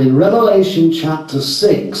 And in Revelation chapter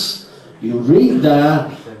 6, you read there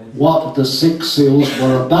what the 6 seals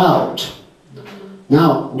were about.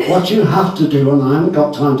 Now, what you have to do, and I haven't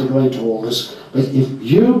got time to go into all this, but if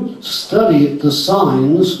you study the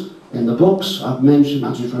signs in the books I've mentioned,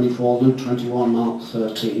 Matthew 24, Luke 21, Mark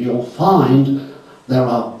 13, you'll find there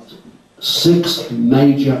are 6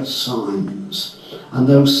 major signs. And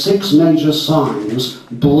those 6 major signs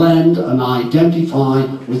blend and identify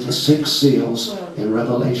with the 6 seals in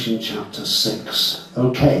Revelation chapter 6.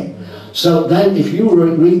 Okay, so then if you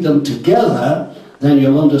read them together, then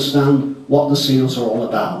you'll understand what the seals are all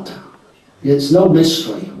about. It's no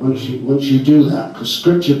mystery once you do that, because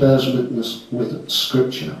Scripture bears witness with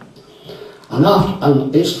Scripture.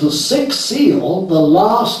 And it's the 6th seal, the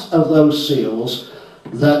last of those seals,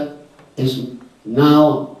 that is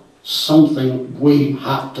now something we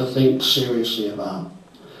have to think seriously about,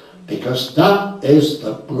 because that is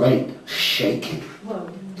the great shaking.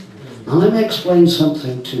 Now let me explain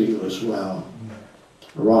something to you as well.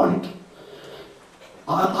 Right.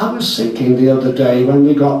 I was thinking the other day when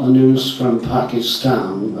we got the news from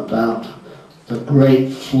Pakistan about the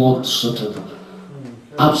great floods that have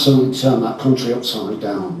absolutely turned that country upside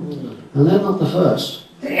down. And they're not the first.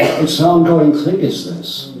 It's an ongoing thing, is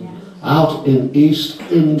this. Out in East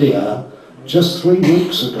India, just 3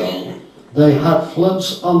 weeks ago, they had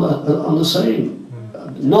floods on the same.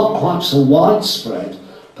 Not quite so widespread,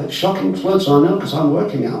 but shocking floods. I know because I'm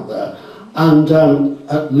working out there. And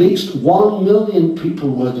at least 1 million people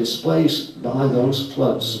were displaced by those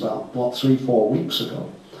floods about, 3-4 weeks ago.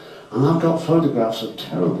 And I've got photographs of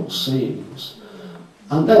terrible scenes.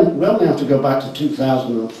 And then we only have to go back to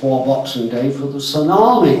 2004 Boxing Day for the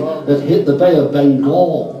tsunami that hit the Bay of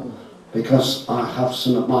Bengal, because I have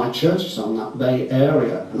some of my churches on that Bay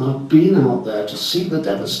area, and I've been out there to see the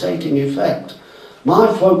devastating effect.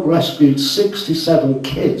 My folk rescued 67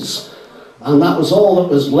 kids, and that was all that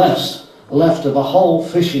was left of a whole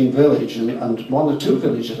fishing village, and 1 or 2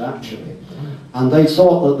 villages actually. And they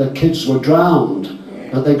thought that the kids were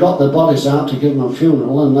drowned, but they got their bodies out to give them a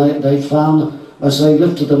funeral, and they found, as they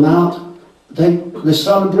lifted them out, they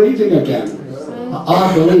started breathing again.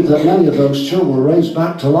 I believe that many of those children were raised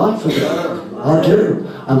back to life again. I do.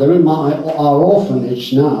 And they're in our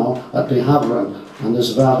orphanage now at Bihabran. and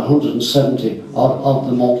there's about 170 of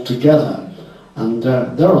them all together. And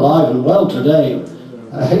they're alive and well today.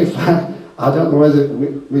 In fact, I don't know whether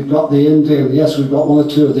we've got the Indian, yes, we've got one or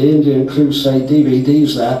two of the Indian Crusade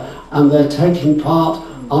DVDs there, and they're taking part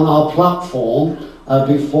on our platform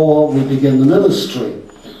before we begin the ministry.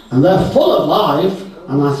 And they're full of life,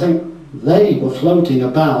 and I think they were floating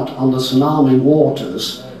about on the tsunami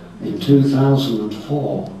waters in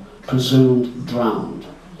 2004, presumed drowned.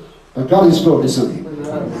 But God is good, isn't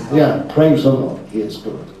he? Yeah, praise the Lord, he is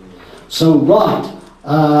good. So, right,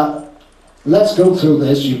 let's go through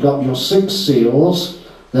this. You've got your 6 seals.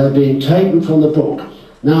 They're being taken from the book.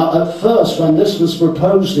 Now, at first, when this was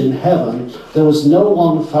proposed in heaven, there was no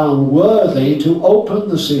one found worthy to open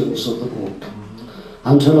the seals of the book,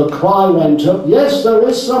 until a cry went up, yes, there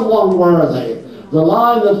is someone worthy. The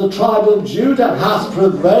Lion of the tribe of Judah hath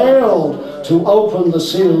prevailed to open the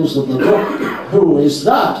seals of the book. Who is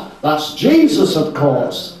that? That's Jesus, of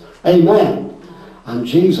course. Amen. And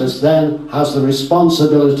Jesus then has the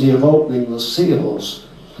responsibility of opening the seals.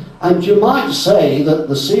 And you might say that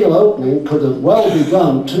the seal opening could have well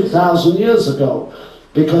begun 2,000 years ago,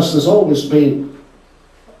 because there's always been,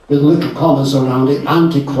 with little commas around it,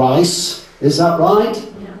 antichrists. Is that right?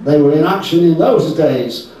 Yeah. They were in action in those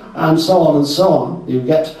days, and so on and so on. You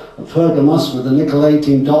get Pergamos with the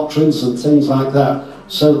Nicolaitane doctrines and things like that.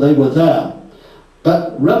 So they were there.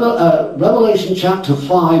 But Revelation chapter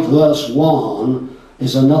 5 verse 1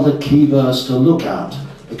 is another key verse to look at,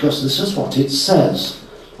 because this is what it says.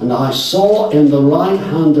 And I saw in the right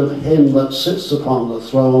hand of him that sits upon the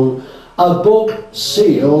throne a book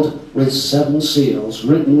sealed with 7 seals,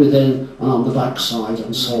 written within and on the backside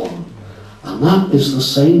and so on. And that is the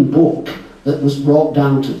same book that was brought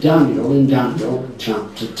down to Daniel in Daniel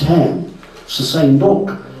chapter 10. It's the same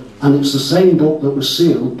book. And it's the same book that was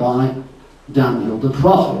sealed by Daniel the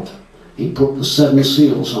prophet. He put the 7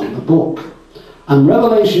 seals on the book. And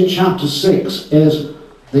Revelation chapter 6 is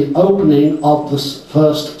the opening of the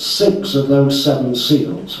first 6 of those 7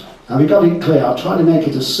 seals. Have you got it clear? I'll try to make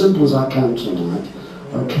it as simple as I can tonight.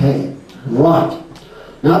 Okay, right.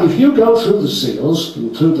 Now, if you go through the seals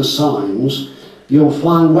and through the signs, you'll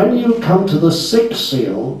find when you come to the 6th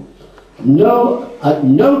seal, at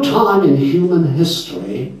no time in human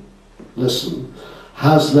history, listen,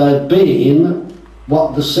 has there been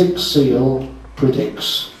what the 6th seal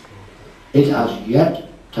predicts. It has yet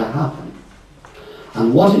to happen.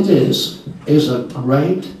 And what it is a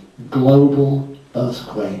great global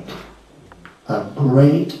earthquake. A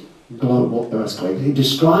great global earthquake. He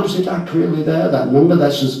describes it accurately there. Remember,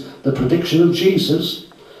 that's just the prediction of Jesus.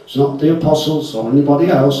 It's not the apostles or anybody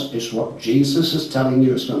else. It's what Jesus is telling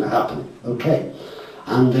you is going to happen. Okay.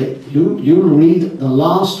 And you read the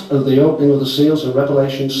last of the opening of the seals in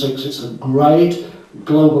Revelation 6. It's a great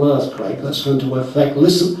global earthquake that's going to affect,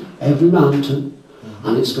 listen, every mountain,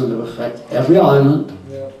 and it's going to affect every island,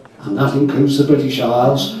 and that includes the British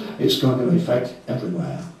Isles. It's going to affect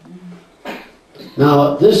everywhere.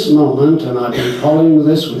 Now, at this moment, and I've been following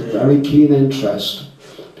this with very keen interest,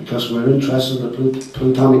 because we're interested in the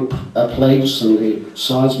plutonic plates and the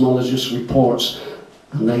seismologist reports,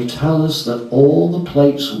 and they tell us that all the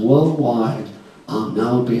plates worldwide are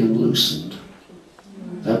now being loosened.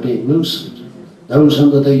 They're being loosened. Those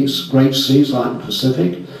under these great seas like the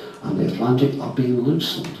Pacific and the Atlantic are being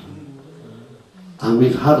loosened. And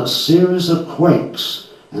we've had a series of quakes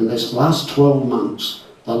in this last 12 months,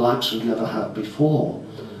 the likes we've never had before.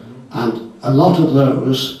 And a lot of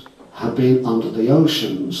those have been under the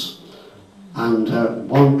oceans. And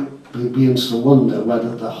one begins to wonder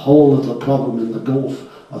whether the whole of the problem in the Gulf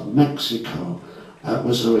of Mexico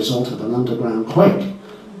was a result of an underground quake.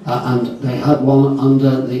 And they had one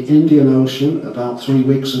under the Indian Ocean about 3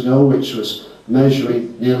 weeks ago, which was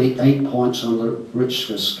measuring nearly 8 points on the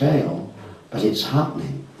Richter scale. But it's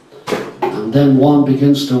happening. And then one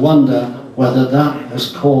begins to wonder whether that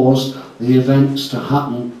has caused the events to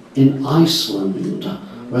happen in Iceland,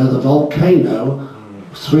 where the volcano,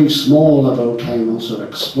 3 smaller volcanoes have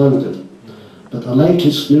exploded. But the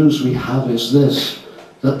latest news we have is this,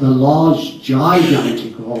 that the large,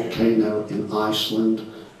 gigantic volcano in Iceland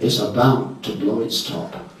is about to blow its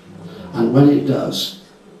top. And when it does,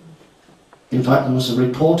 in fact, there was a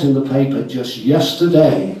report in the paper just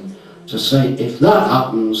yesterday to say if that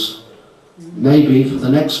happens, maybe for the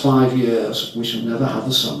next 5 years we should never have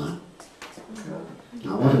a summer.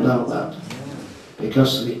 Now what about that?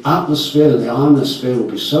 Because the atmosphere, the ionosphere will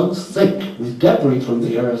be so thick with debris from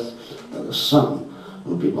the earth that the sun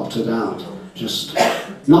will be blotted out. Just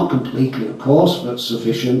not completely, of course, but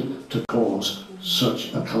sufficient to cause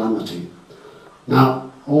such a calamity.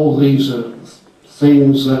 Now, all these are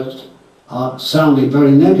things that are sounding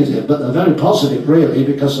very negative, but they're very positive really,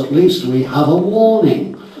 because at least we have a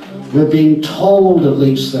warning. We're being told of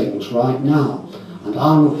these things right now, and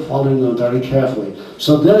I'm following them very carefully.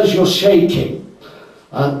 So there's your shaking.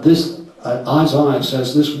 Isaiah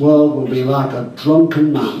says this world will be like a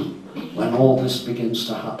drunken man when all this begins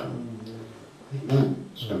to happen. Amen.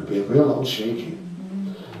 It's going to be a real old shaking.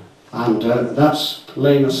 And that's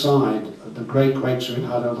laying aside the great quakes we've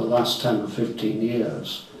had over the last 10 or 15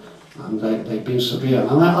 years. And they've been severe.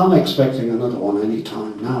 And I'm expecting another one any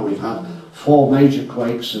time now. We've had 4 major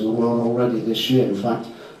quakes in the world already this year. In fact,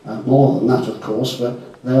 more than that, of course,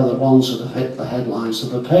 but they're the ones that have hit the headlines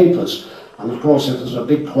of the papers. And of course, if there's a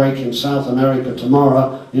big quake in South America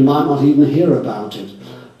tomorrow, you might not even hear about it,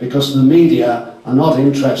 because the media are not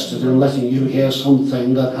interested in letting you hear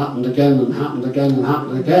something that happened again and happened again and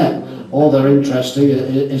happened again. All they're interested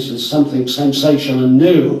in is something sensational and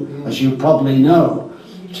new, as you probably know,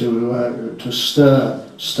 to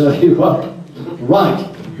stir you up.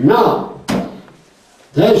 Right, now,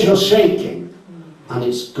 there's your shaking, and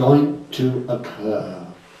it's going to occur.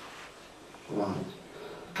 Right.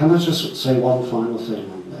 Can I just say one final thing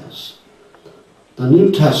on this? The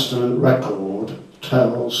New Testament record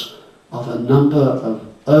tells of a number of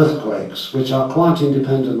earthquakes which are quite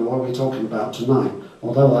independent of what we're talking about tonight,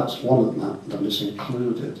 although that's one of them is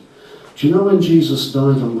included. Do you know when Jesus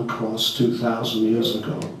died on the cross 2,000 years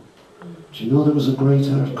ago? Do you know there was a great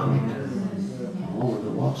earthquake? Oh,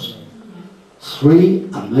 there was. 3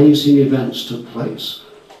 amazing events took place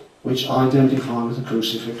which identify with the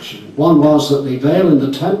crucifixion. One was that the veil in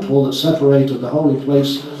the temple that separated the holy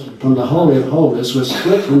place from the Holy of Holies was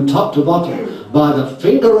split from top to bottom by the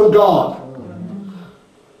finger of God.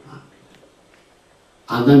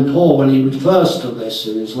 And then Paul, when he refers to this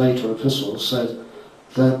in his later epistles, said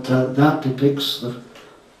that that depicts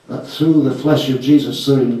that through the flesh of Jesus,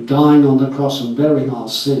 through him dying on the cross and bearing our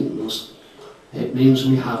sins, it means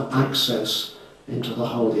we have access into the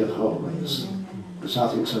Holy of Holies. Which I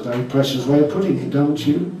think is a very precious way of putting it, don't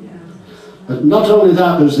you? But not only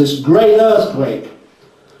that, there was this great earthquake,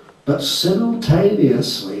 but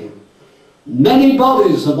simultaneously, many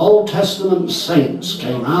bodies of Old Testament saints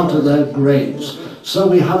came out of their graves. So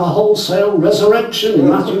we have a wholesale resurrection in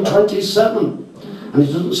Matthew 27. And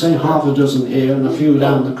it doesn't say half a dozen here and a few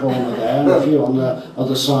down the corner there and a few on the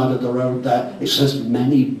other side of the road there. It says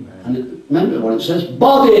many. And remember what it says?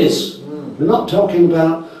 Bodies! We're not talking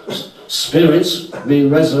about spirits being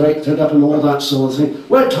resurrected up and all that sort of thing.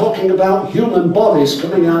 We're talking about human bodies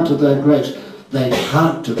coming out of their graves. They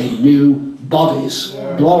had to be new bodies,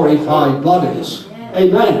 glorified bodies.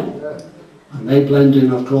 Amen. And they blend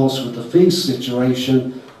in, of course, with the feast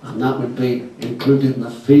situation, and that would be included in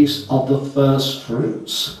the feast of the first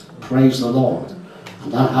fruits. Praise the Lord.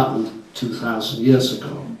 And that happened 2,000 years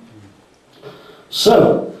ago.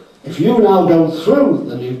 So, if you now go through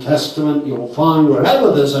the New Testament, you'll find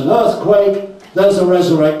wherever there's an earthquake, there's a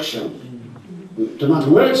resurrection. No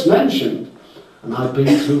matter where it's mentioned, and I've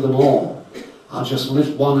been through them all. I'll just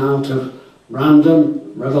lift one out of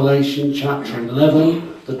random, Revelation chapter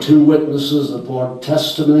 11, the 2 witnesses that bore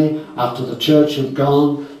testimony after the church had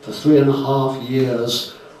gone for 3.5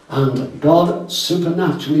 years, and God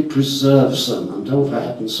supernaturally preserves them. And don't for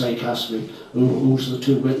heaven's sake ask me who's the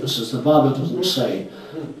 2 witnesses. The Bible doesn't say.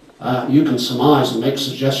 You can surmise and make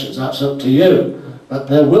suggestions, that's up to you. But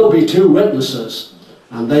there will be 2 witnesses,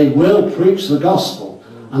 and they will preach the gospel,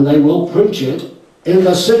 and they will preach it in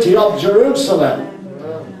the city of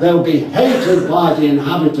Jerusalem. They'll be hated by the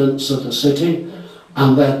inhabitants of the city,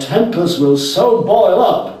 and their tempers will so boil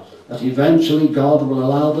up that eventually God will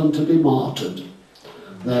allow them to be martyred.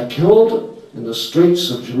 They're killed in the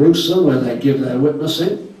streets of Jerusalem where they give their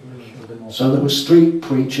witnessing. So there were street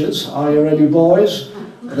preachers. Are you ready, boys?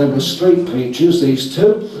 There were street preachers, these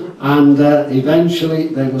 2, and eventually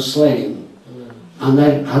they were slain. And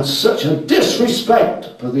they had such a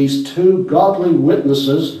disrespect for these 2 godly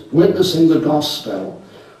witnesses witnessing the gospel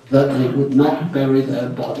that they would not bury their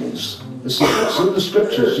bodies. This is what's in the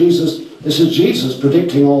scriptures. This is Jesus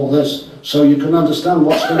predicting all this, so you can understand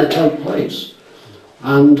what's going to take place.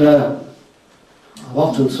 And I've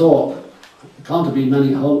often thought, there can't have been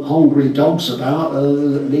many hungry dogs about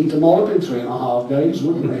that eat them all up in 3.5 days,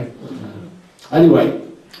 wouldn't they? Anyway,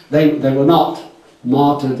 they were not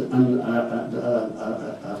martyred and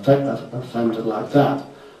offended like that.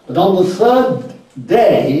 But on the 3rd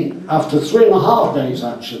day, after 3.5 days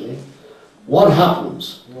actually, what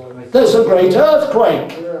happens? There's a great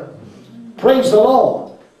earthquake. Praise the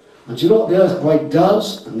Lord. And do you know what the earthquake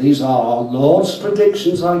does? And these are our Lord's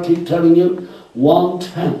predictions, I keep telling you.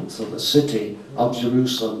 1/10 of the city of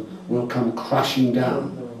Jerusalem will come crashing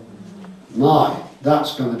down. My,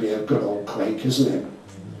 that's going to be a good old quake, isn't it?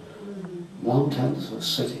 1/10 of the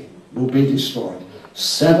city will be destroyed.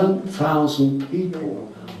 7,000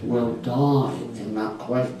 people will die in that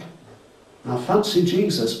quake. Now fancy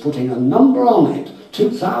Jesus putting a number on it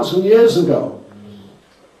 2,000 years ago.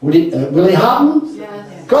 Will it happen?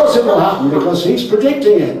 Yes. Of course it will happen, because he's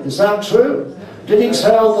predicting it. Is that true? Did he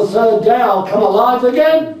say on the third day I'll come alive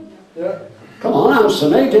again? Yeah. Come on, answer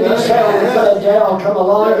me. Did he say on the third day I'll come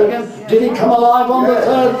alive again? Did he come alive on the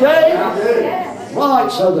third day? Yes.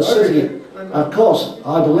 Right, so the city, of course,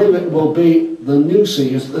 I believe it will be the new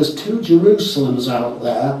city. There's two Jerusalems out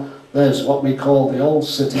there. There's what we call the old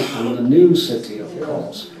city and the new city, of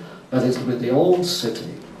course. But it's with the old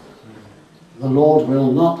city. The Lord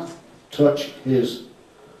will not touch his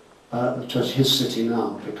city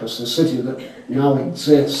now, because the city that now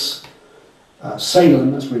exists,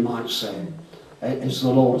 Salem, as we might say, is the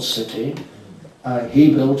Lord's city.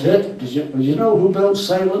 He built it. Did you know who built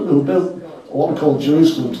Salem? Who built what we call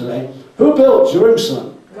Jerusalem today? Who built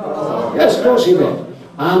Jerusalem? God. Yes, of course he did.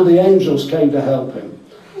 And the angels came to help him.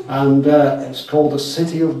 And it's called the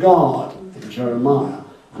city of God in Jeremiah.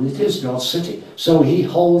 And it is God's city. So he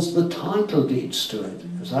holds the title deeds to it.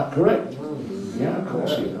 Is that correct? Yeah, of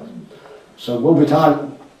course he does. So it won't be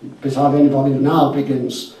time anybody who now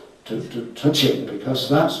begins to touch it, because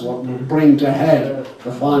that's what will bring to head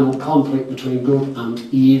the final conflict between good and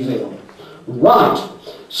evil. Right.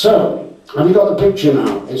 So, have you got the picture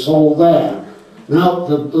now? It's all there. Now,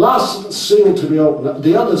 the last seal to be opened,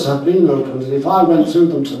 the others have been opened, and if I went through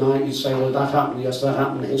them tonight, you'd say, well, that happened, yes, that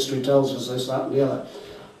happened, history tells us this, that, and the other.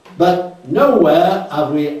 But nowhere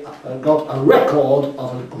have we got a record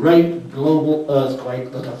of a great global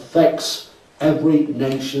earthquake that affects every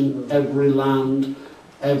nation, every land,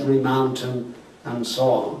 every mountain, and so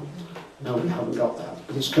on. No, we haven't got that,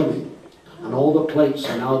 but it's coming. And all the plates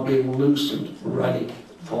are now being loosened, ready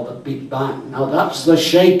for the Big Bang. Now that's the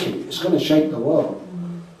shaking. It's going to shake the world.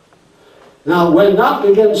 Now when that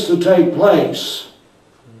begins to take place,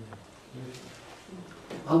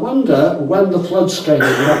 I wonder when the flood scale in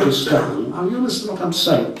Pakistan, now you listen to what I'm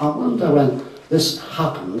saying, I wonder when this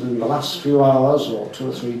happened in the last few hours or 2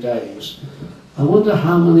 or 3 days, I wonder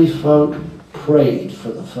how many folk prayed for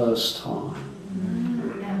the first time.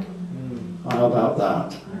 How about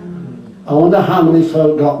that? I wonder how many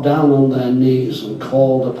folk got down on their knees and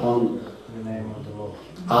called upon the name of the Lord.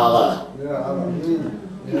 Allah.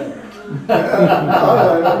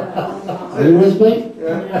 Are you with me?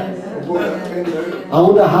 I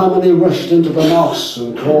wonder how many rushed into the mosques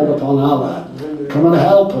and called upon Allah. Come and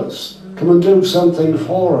help us. Come and do something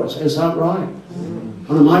for us. Is that right?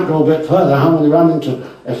 And I might go a bit further. How many ran into,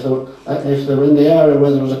 if they were in the area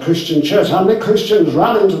where there was a Christian church, how many Christians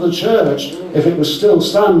ran into the church if it was still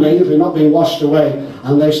standing, if it had not been washed away,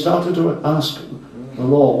 and they started to ask the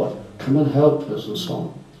Lord, come and help us, and so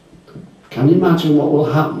on. Can you imagine what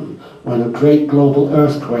will happen when a great global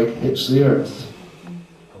earthquake hits the earth?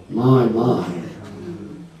 My.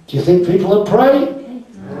 Do you think people will pray?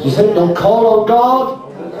 Do you think they'll call on God?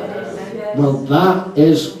 Well, that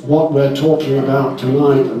is what we're talking about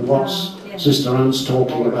tonight, and what Sister Ann's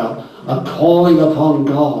talking about. A calling upon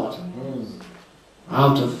God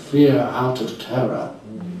out of fear, out of terror.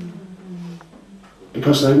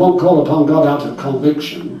 Because they won't call upon God out of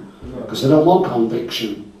conviction, because they don't want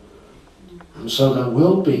conviction. And so there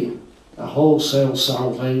will be a wholesale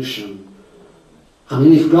salvation. I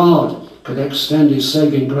mean, if God could extend his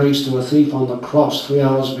saving grace to a thief on the cross 3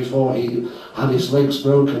 hours before he had his legs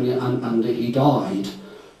broken and he died,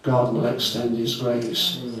 God will extend his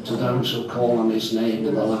grace to those who call on his name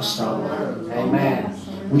in the last hour. Amen.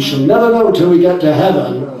 We shall never know till we get to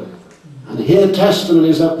heaven and hear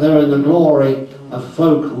testimonies up there in the glory of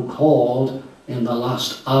folk who called in the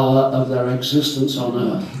last hour of their existence on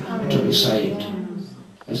earth to be saved.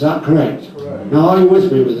 Is that correct? Now, are you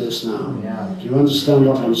with me with this now? Do you understand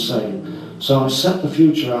what I'm saying? So I've set the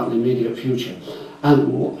future out, the immediate future.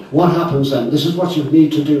 And what happens then? This is what you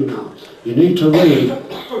need to do now. You need to read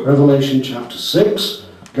Revelation chapter 6,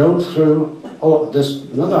 go through, there's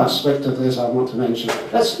another aspect of this I want to mention.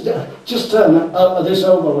 Let's just turn this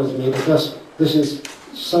over with me, because this is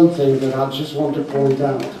something that I just want to point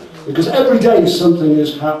out. Because every day something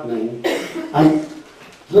is happening. And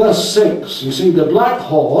verse 6, you see the black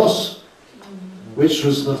horse, which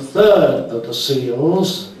was the third of the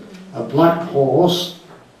seals, a black horse.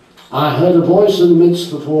 I heard a voice in the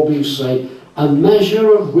midst of the four beasts say, a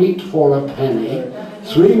measure of wheat for a penny,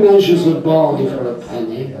 3 measures of barley for a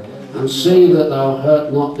penny, and see that thou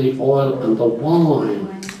hurt not the oil and the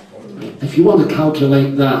wine. If you want to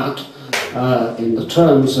calculate that in the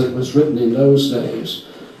terms that it was written in those days,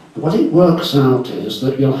 what it works out is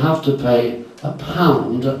that you'll have to pay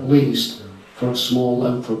 £1 at least for a small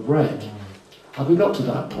loaf of bread. Have we got to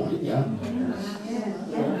that point, yeah?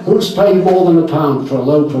 Who's paid more than £1 for a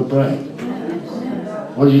loaf of bread?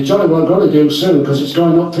 Well, you jolly well got to do soon, because it's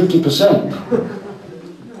going up 50%.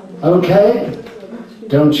 Okay?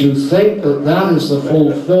 Don't you think that that is the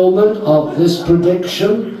fulfillment of this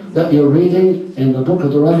prediction that you're reading in the book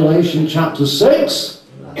of the Revelation, chapter 6?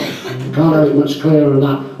 You can't have it much clearer than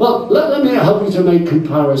that. Well, let me help you to make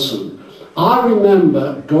comparison. I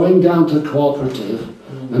remember going down to cooperative,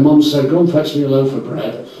 and Mum said, go and fetch me a loaf of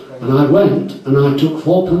bread. And I went, and I took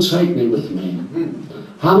 4pence halfpenny with me.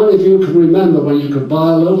 How many of you can remember when you could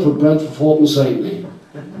buy a loaf of bread for 4pence halfpenny?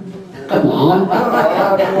 Come on.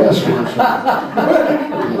 Yes, my friend.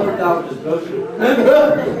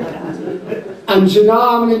 And do you know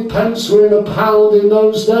how many pence were in £1 in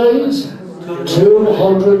those days?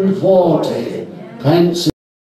 240 pence